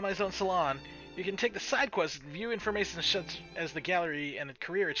 In the Malmaison Salon, you can take the side quests and view information such as the gallery and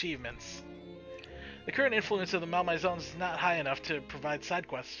career achievements. The current influence of the Malmaisons is not high enough to provide side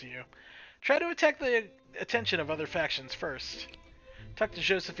quests to you. Try to attract the attention of other factions first. Talk to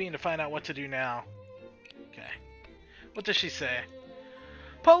Josephine to find out what to do now. Okay. What does she say?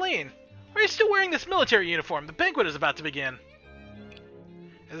 Pauline, why are you still wearing this military uniform? The banquet is about to begin.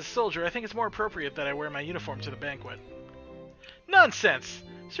 As a soldier, I think it's more appropriate that I wear my uniform to the banquet. Nonsense!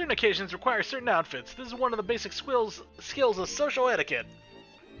 Certain occasions require certain outfits. This is one of the basic skills of social etiquette.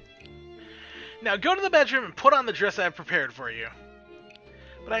 Now go to the bedroom and put on the dress I have prepared for you.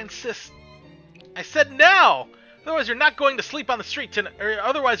 But I insist. I said now! Otherwise, you're not going to sleep on the street tonight. Or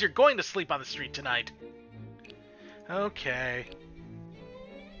otherwise, you're going to sleep on the street tonight. Okay.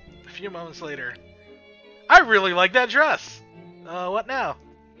 A few moments later. I really like that dress. What now?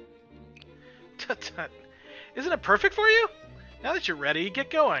 Tut-tut. Isn't it perfect for you? Now that you're ready, get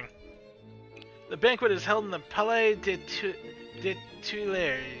going. The banquet is held in the Palais des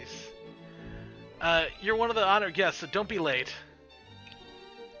Tuileries. You're one of the honored guests, so don't be late.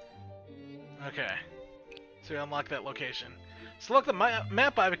 Okay. So we unlock that location. Select the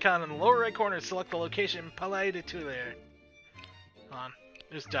map icon in the lower right corner and select the location Palais des Tuileries. Hold on.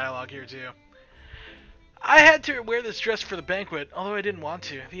 There's dialogue here too. I had to wear this dress for the banquet, although I didn't want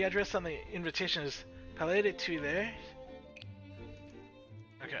to. The address on the invitation is Palais des Tuileries.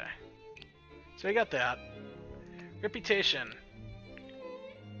 Okay. So I got that. Reputation.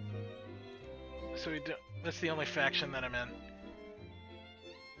 So that's the only faction that I'm in.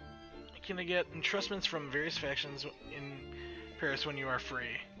 Can I get entrustments from various factions in Paris when you are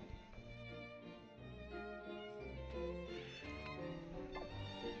free?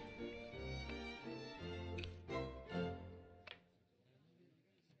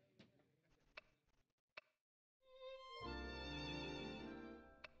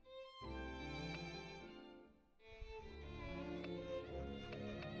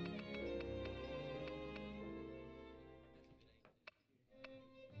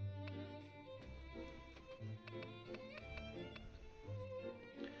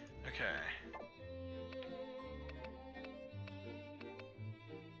 Okay.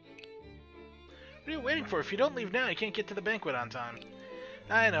 What are you waiting for? If you don't leave now, you can't get to the banquet on time.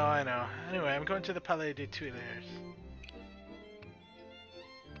 I know, I know. Anyway, I'm going to the Palais des Tuileries.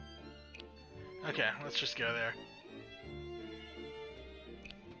 Okay, let's just go there.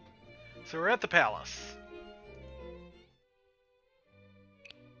 So we're at the palace.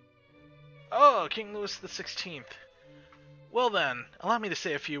 Oh, King Louis XVI. Well then, allow me to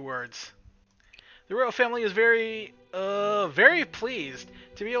say a few words. The royal family is very pleased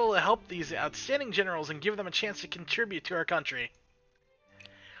to be able to help these outstanding generals and give them a chance to contribute to our country.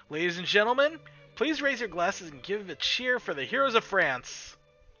 Ladies and gentlemen, please raise your glasses and give a cheer for the heroes of France.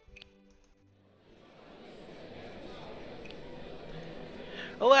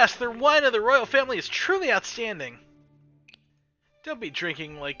 Alas, the wine of the royal family is truly outstanding. Don't be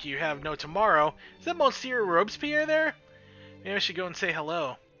drinking like you have no tomorrow. Is that Monsieur Robespierre there? Maybe I should go and say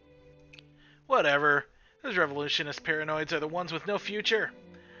hello. Whatever. Those revolutionist paranoids are the ones with no future.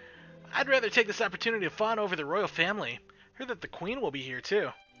 I'd rather take this opportunity to fawn over the royal family. Heard that the Queen will be here too.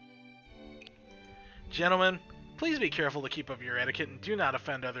 Gentlemen, please be careful to keep up your etiquette and do not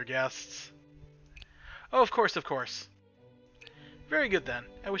offend other guests. Oh, of course, of course. Very good then.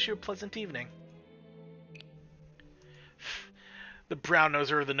 I wish you a pleasant evening. The brown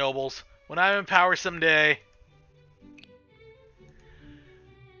noser of the nobles. When I'm in power someday.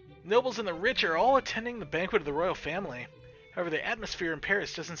 Nobles and the rich are all attending the banquet of the royal family. However, the atmosphere in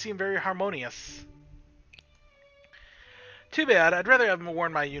Paris doesn't seem very harmonious. Too bad. I'd rather have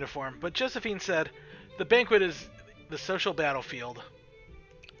worn my uniform. But Josephine said, the banquet is the social battlefield.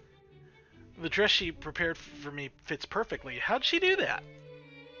 The dress she prepared for me fits perfectly. How'd she do that?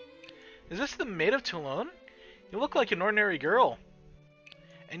 Is this the Maid of Toulon? You look like an ordinary girl.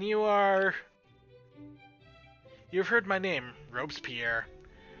 And you are... You've heard my name, Robespierre.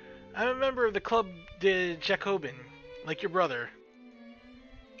 I'm a member of the Club des Jacobins, like your brother.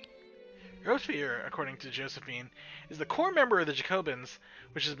 Robespierre, according to Josephine, is the core member of the Jacobins,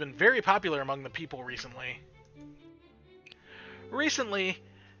 which has been very popular among the people recently. Recently,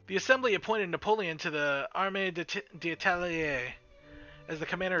 the Assembly appointed Napoleon to the Armée d'Italie as the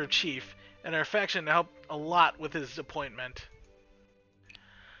commander-in-chief, and our faction helped a lot with his appointment.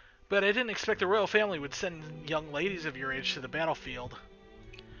 But I didn't expect the royal family would send young ladies of your age to the battlefield.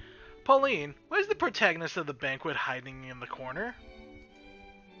 Pauline, why is the protagonist of the banquet hiding in the corner?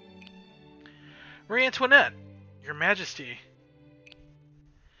 Marie Antoinette, Your Majesty.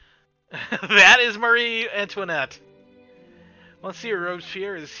 That is Marie Antoinette. Monsieur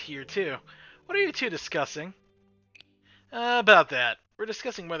Robespierre is here too. What are you two discussing? About that. We're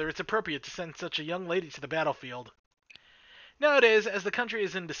discussing whether it's appropriate to send such a young lady to the battlefield. Nowadays, as the country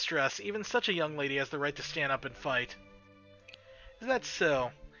is in distress, even such a young lady has the right to stand up and fight. Is that so?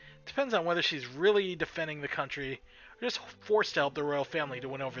 Depends on whether she's really defending the country, or just forced to help the royal family to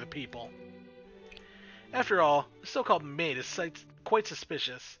win over the people. After all, the so-called maid is quite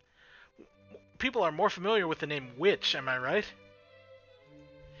suspicious. People are more familiar with the name witch, am I right?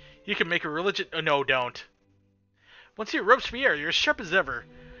 You can make a religion... Oh, no, don't. Monsieur Robespierre, you're as sharp as ever,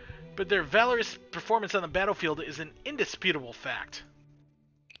 but their valorous performance on the battlefield is an indisputable fact.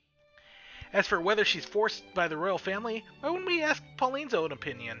 As for whether she's forced by the royal family, why wouldn't we ask Pauline's own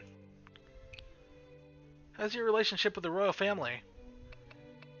opinion? How's your relationship with the royal family?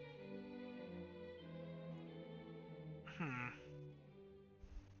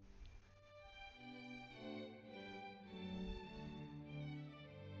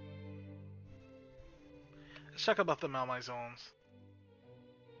 Let's talk about the Malmaisons.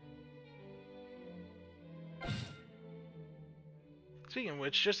 Speaking of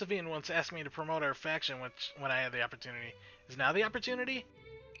which, Josephine once asked me to promote our faction when I had the opportunity. Is now the opportunity?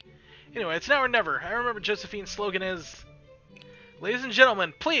 Anyway, it's now or never. I remember Josephine's slogan is, "Ladies and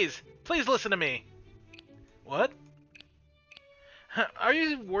gentlemen, please listen to me." What? Are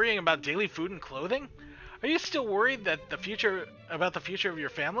you worrying about daily food and clothing? Are you still worried that about the future of your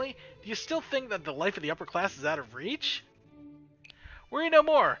family? Do you still think that the life of the upper class is out of reach? Worry no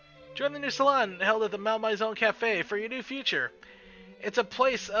more. Join the new salon held at the Malmaison Cafe for your new future. It's a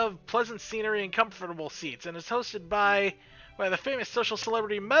place of pleasant scenery and comfortable seats, and it's hosted by the famous social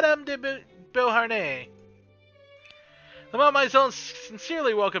celebrity Madame de Beauharnais. The Malmaisons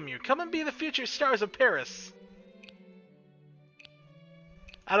sincerely welcome you. Come and be the future stars of Paris.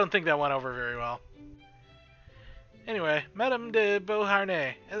 I don't think that went over very well. Anyway, Madame de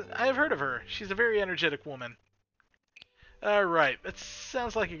Beauharnais. I've heard of her. She's a very energetic woman. Alright, that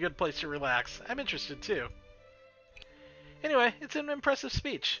sounds like a good place to relax. I'm interested too. Anyway, it's an impressive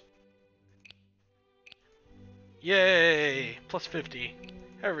speech. Yay! Plus 50.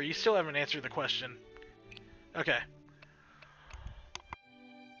 However, you still haven't answered the question. Okay.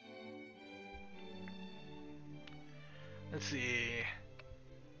 Let's see.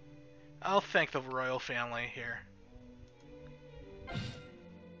 I'll thank the royal family here.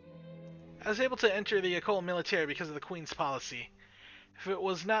 I was able to enter the École Militaire because of the Queen's policy. If it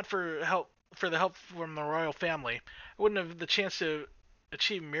was not for the help from the royal family, I wouldn't have the chance to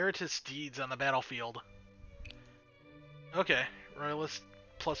achieve meritorious deeds on the battlefield. Okay, royalist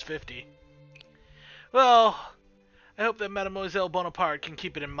plus 50. Well, I hope that Mademoiselle Bonaparte can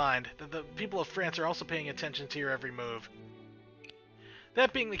keep it in mind, that the people of France are also paying attention to your every move.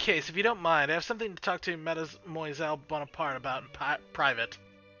 That being the case, if you don't mind, I have something to talk to Mademoiselle Bonaparte about in private.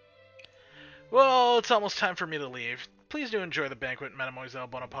 Well, it's almost time for me to leave. Please do enjoy the banquet, Mademoiselle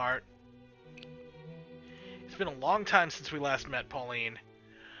Bonaparte. It's been a long time since we last met, Pauline.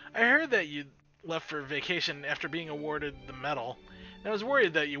 I heard that you left for vacation after being awarded the medal, and I was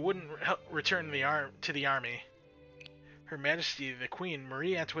worried that you wouldn't return to the army. Her Majesty the Queen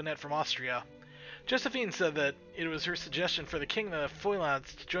Marie Antoinette from Austria. Josephine said that it was her suggestion for the King of the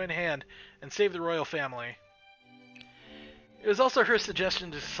Feuillants to join hand and save the royal family. It was also her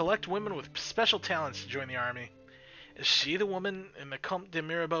suggestion to select women with special talents to join the army. Is she the woman in the Comte de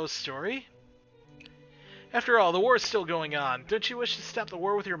Mirabeau's story? After all, the war is still going on. Don't you wish to stop the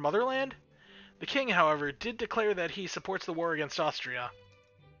war with your motherland? The king, however, did declare that he supports the war against Austria.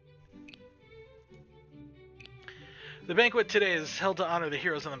 The banquet today is held to honor the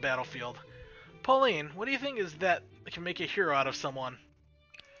heroes on the battlefield. Pauline, what do you think is that can make a hero out of someone?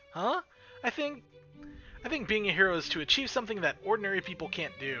 Huh? I think being a hero is to achieve something that ordinary people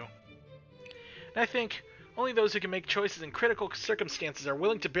can't do. And I think only those who can make choices in critical circumstances are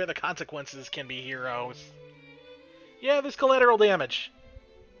willing to bear the consequences can be heroes. Yeah, there's collateral damage.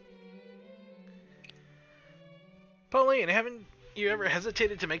 Pauline, haven't you ever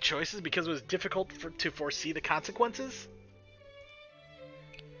hesitated to make choices because it was difficult to foresee the consequences?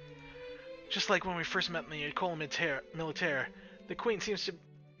 Just like when we first met in the École Militaire, the Queen seems to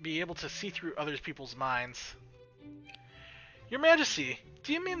be able to see through other people's minds. Your Majesty,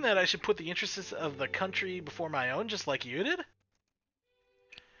 do you mean that I should put the interests of the country before my own, just like you did?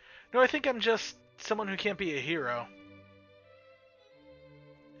 No, I think I'm just someone who can't be a hero.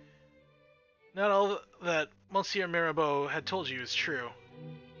 Not all that Monsieur Mirabeau had told you is true.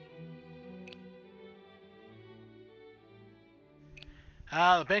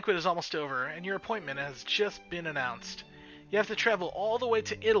 Ah, the banquet is almost over, and your appointment has just been announced. You have to travel all the way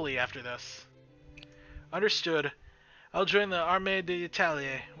to Italy after this. Understood. I'll join the Armée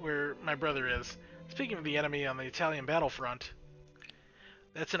d'Italie, where my brother is. Speaking of the enemy on the Italian battlefront,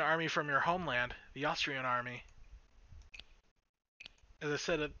 that's an army from your homeland, the Austrian army. As I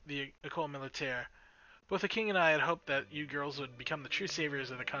said at the École Militaire, both the king and I had hoped that you girls would become the true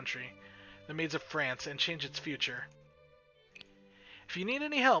saviors of the country, the maids of France, and change its future. If you need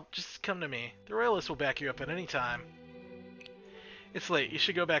any help, just come to me. The Royalists will back you up at any time. It's late. You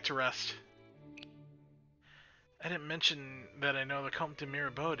should go back to rest. I didn't mention that I know the Comte de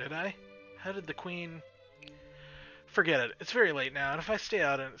Mirabeau, did I? How did the Queen... Forget it. It's very late now, and if I stay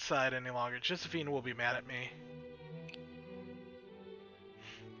outside any longer, Josephine will be mad at me.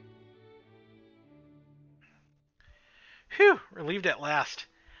 Whew, relieved at last.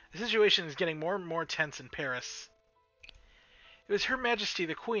 The situation is getting more and more tense in Paris. It was Her Majesty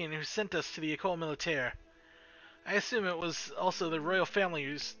the Queen who sent us to the École Militaire. I assume it was also the royal family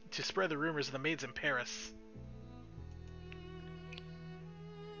used to spread the rumors of the maids in Paris.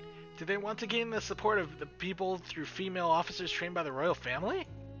 Did they want to gain the support of the people through female officers trained by the royal family?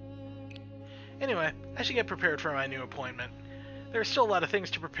 Anyway, I should get prepared for my new appointment. There are still a lot of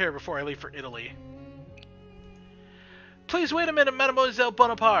things to prepare before I leave for Italy. Please wait a minute, Mademoiselle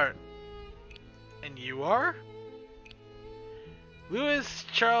Bonaparte. And you are? Louis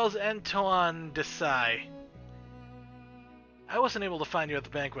Charles Antoine Desai. I wasn't able to find you at the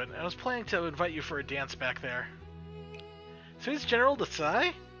banquet. I was planning to invite you for a dance back there. So he's General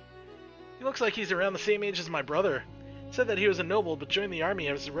Desai? He looks like he's around the same age as my brother. Said that he was a noble but joined the army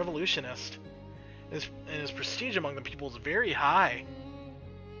as a revolutionist. His prestige among the people is very high.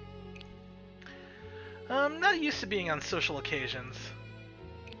 I'm not used to being on social occasions.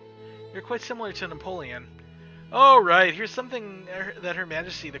 You're quite similar to Napoleon. Oh, right. Here's something that Her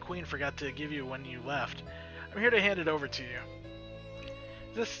Majesty the Queen forgot to give you when you left. I'm here to hand it over to you.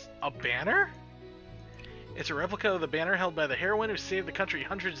 Is this a banner? It's a replica of the banner held by the heroine who saved the country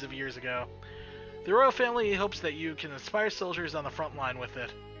hundreds of years ago. The royal family hopes that you can inspire soldiers on the front line with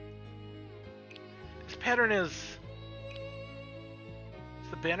it. This pattern is... It's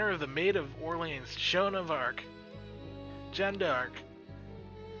the banner of the Maid of Orleans, Joan of Arc. Jeanne d'Arc.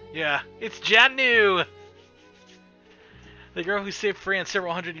 Yeah, it's Janu! The girl who saved France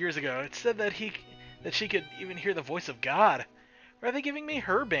several hundred years ago. It said that she could even hear the voice of God. Why are they giving me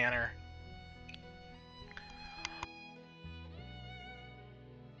her banner?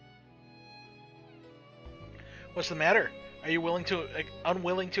 What's the matter? Are you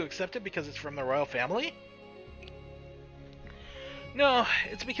unwilling to accept it because it's from the royal family? No,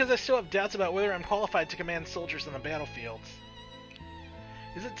 it's because I still have doubts about whether I'm qualified to command soldiers on the battlefields.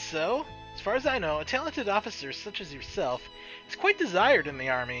 Is it so? As far as I know, a talented officer such as yourself is quite desired in the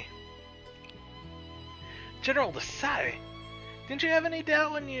army. General Desai, didn't you have any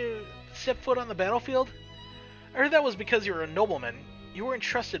doubt when you stepped foot on the battlefield? I heard that was because you were a nobleman. You weren't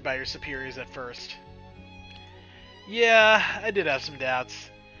trusted by your superiors at first. Yeah, I did have some doubts.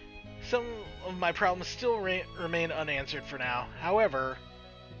 Some of my problems still remain unanswered for now. However,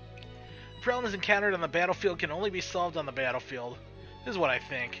 problems encountered on the battlefield can only be solved on the battlefield. This is what I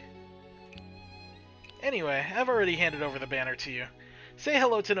think. Anyway, I've already handed over the banner to you. Say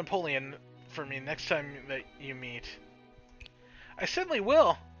hello to Napoleon for me next time that you meet. I certainly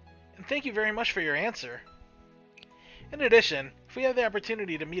will, and thank you very much for your answer. In addition, if we have the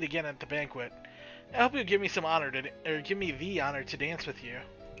opportunity to meet again at the banquet, I hope you'll give me give me the honor to dance with you.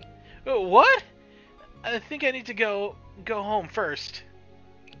 What? I think I need to go home first.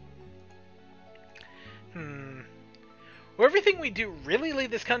 Will everything we do really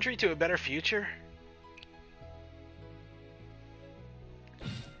lead this country to a better future?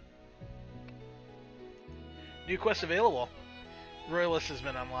 New quest available. Royalist has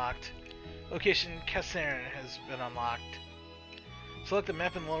been unlocked. Location Caserne has been unlocked. Select the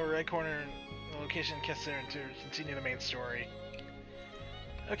map in the lower right corner, location Caserne to continue the main story.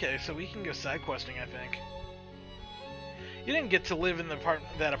 Okay, so we can go side questing, I think. You didn't get to live in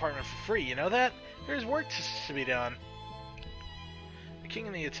that apartment for free, you know that? There's work to be done. The king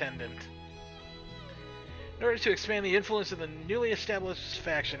and the attendant. In order to expand the influence of the newly established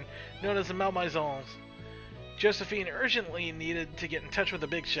faction known as the Malmaisons, Josephine urgently needed to get in touch with the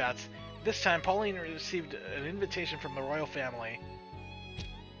big shots. This time, Pauline received an invitation from the royal family.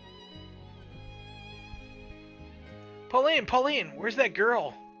 Pauline, where's that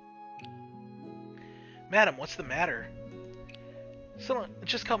girl? Madam, what's the matter? Someone,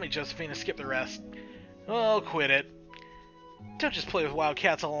 just call me Josephine and skip the rest. Oh, quit it. Don't just play with wild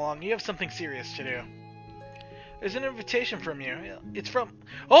cats all along. You have something serious to do. There's an invitation from you. It's from...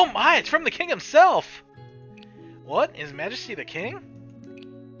 Oh my! It's from the king himself! What? His Majesty the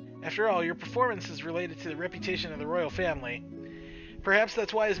King? After all, your performance is related to the reputation of the royal family. Perhaps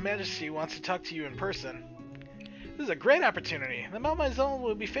that's why His Majesty wants to talk to you in person. This is a great opportunity. The Malmaison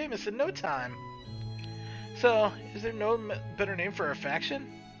will be famous in no time. So, is there no better name for our faction?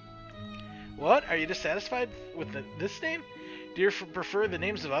 What? Are you dissatisfied with this name? Do you prefer the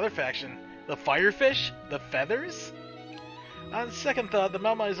names of other faction? The Firefish? The Feathers? On second thought, the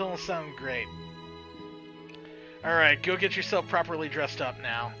Malmaison sound great. Alright, go get yourself properly dressed up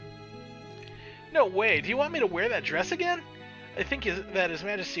now. No way, do you want me to wear that dress again? I think that His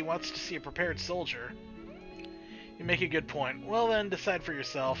Majesty wants to see a prepared soldier. You make a good point. Well then, decide for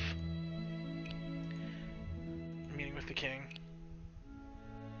yourself. Meeting with the king.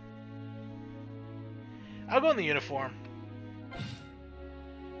 I'll go in the uniform.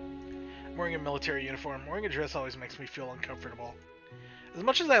 I'm wearing a military uniform. Wearing a dress always makes me feel uncomfortable. As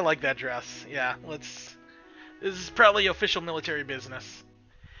much as I like that dress, yeah, let's... This is probably official military business.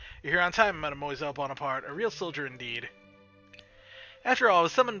 You're here on time, Mademoiselle Bonaparte. A real soldier indeed. After all, I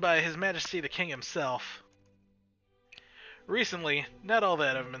was summoned by His Majesty the King himself. Recently, not all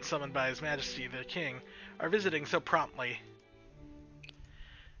that have been summoned by His Majesty the King are visiting so promptly.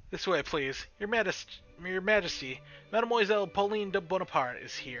 This way, please. Your Majesty, Mademoiselle Pauline Bonaparte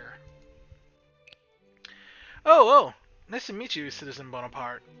is here. Oh, nice to meet you, Citizen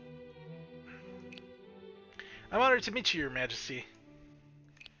Bonaparte. I'm honored to meet you, Your Majesty.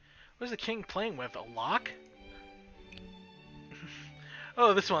 What is the king playing with? A lock?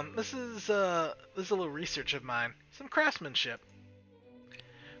 Oh, this one. This is a little research of mine. Some craftsmanship.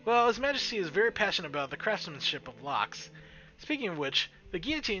 Well, His Majesty is very passionate about the craftsmanship of locks. Speaking of which, the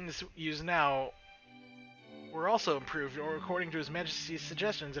guillotines used now were also improved according to His Majesty's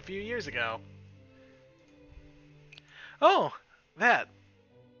suggestions a few years ago. Oh, that.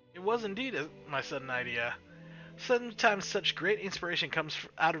 It was indeed my sudden idea. Sometimes such great inspiration comes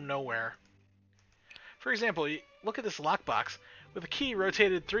out of nowhere. For example, look at this lockbox. With the key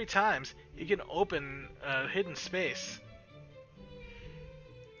rotated 3 times, you can open a hidden space.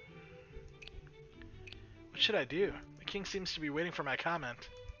 What should I do? The king seems to be waiting for my comment.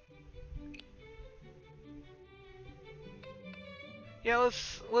 Yeah,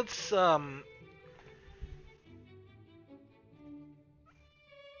 let's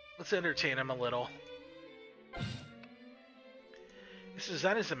entertain him a little. This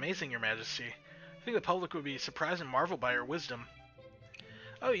design is amazing, Your Majesty. I think the public would be surprised and marveled by your wisdom.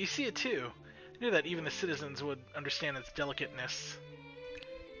 Oh, you see it too. I knew that even the citizens would understand its delicateness.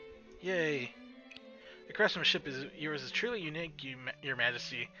 Yay. The craftsmanship is yours is truly unique, Your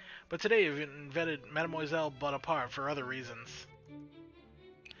Majesty, but today you've invented Mademoiselle Bonaparte for other reasons.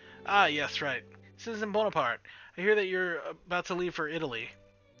 Ah, yes, right. Citizen Bonaparte, I hear that you're about to leave for Italy.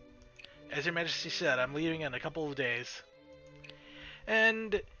 As Your Majesty said, I'm leaving in a couple of days.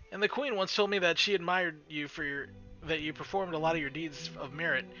 And the Queen once told me that she admired you for that you performed a lot of your deeds of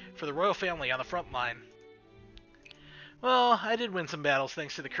merit for the royal family on the front line. Well, I did win some battles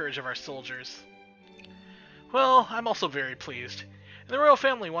thanks to the courage of our soldiers. Well, I'm also very pleased. And the royal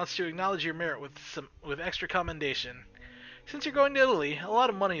family wants to acknowledge your merit with extra commendation. Since you're going to Italy, a lot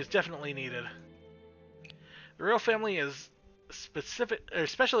of money is definitely needed. The royal family has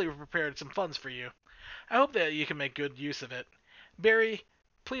especially prepared some funds for you. I hope that you can make good use of it. Barry,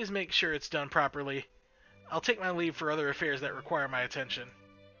 please make sure it's done properly. I'll take my leave for other affairs that require my attention.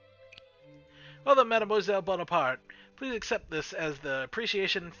 Well then, Mademoiselle Bonaparte, please accept this as the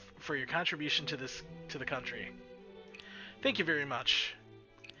appreciation for your contribution to the country. Thank you very much.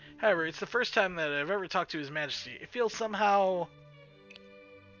 However, it's the first time that I've ever talked to His Majesty. It feels somehow...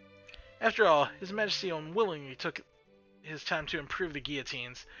 After all, His Majesty unwillingly took his time to improve the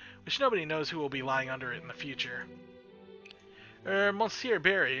guillotines, which nobody knows who will be lying under it in the future. Monsieur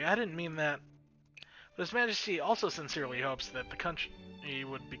Barry, I didn't mean that. But His Majesty also sincerely hopes that the country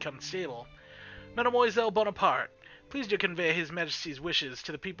would become stable. Mademoiselle Bonaparte, please do convey His Majesty's wishes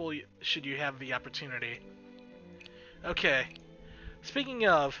to the people should you have the opportunity. Okay. Speaking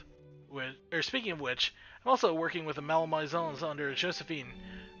of which, I'm also working with the Malmaisons under Josephine,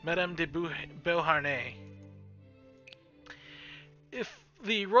 Madame de Beauharnais. If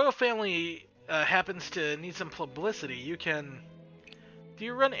the royal family happens to need some publicity, you can... Do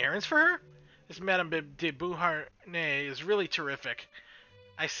you run errands for her? This Madame de Beauharnais is really terrific.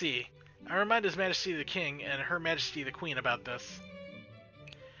 I see. I remind His Majesty the King and Her Majesty the Queen about this.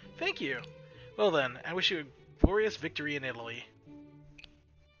 Thank you. Well then, I wish you a glorious victory in Italy.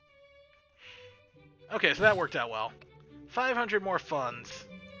 Okay, so that worked out well. 500 more funds.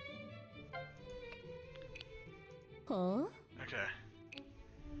 Huh? Okay.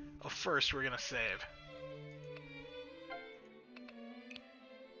 Well, first we're gonna save.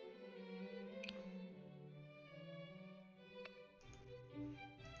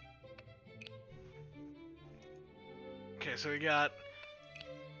 Okay, so we got...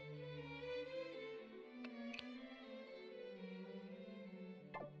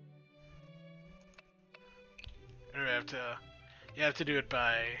 Or we have to... You have to do it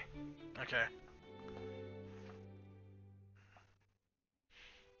by... Okay.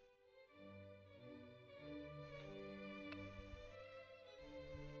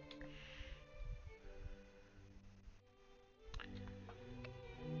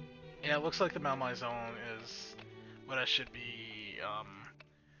 Yeah, it looks like the Malmaison is what I should be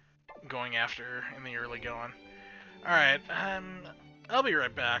going after in the early going. Alright, I'll be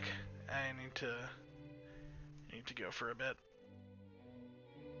right back. I need to go for a bit.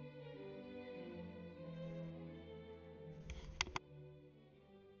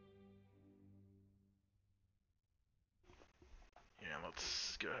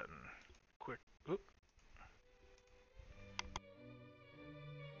 let's go ahead and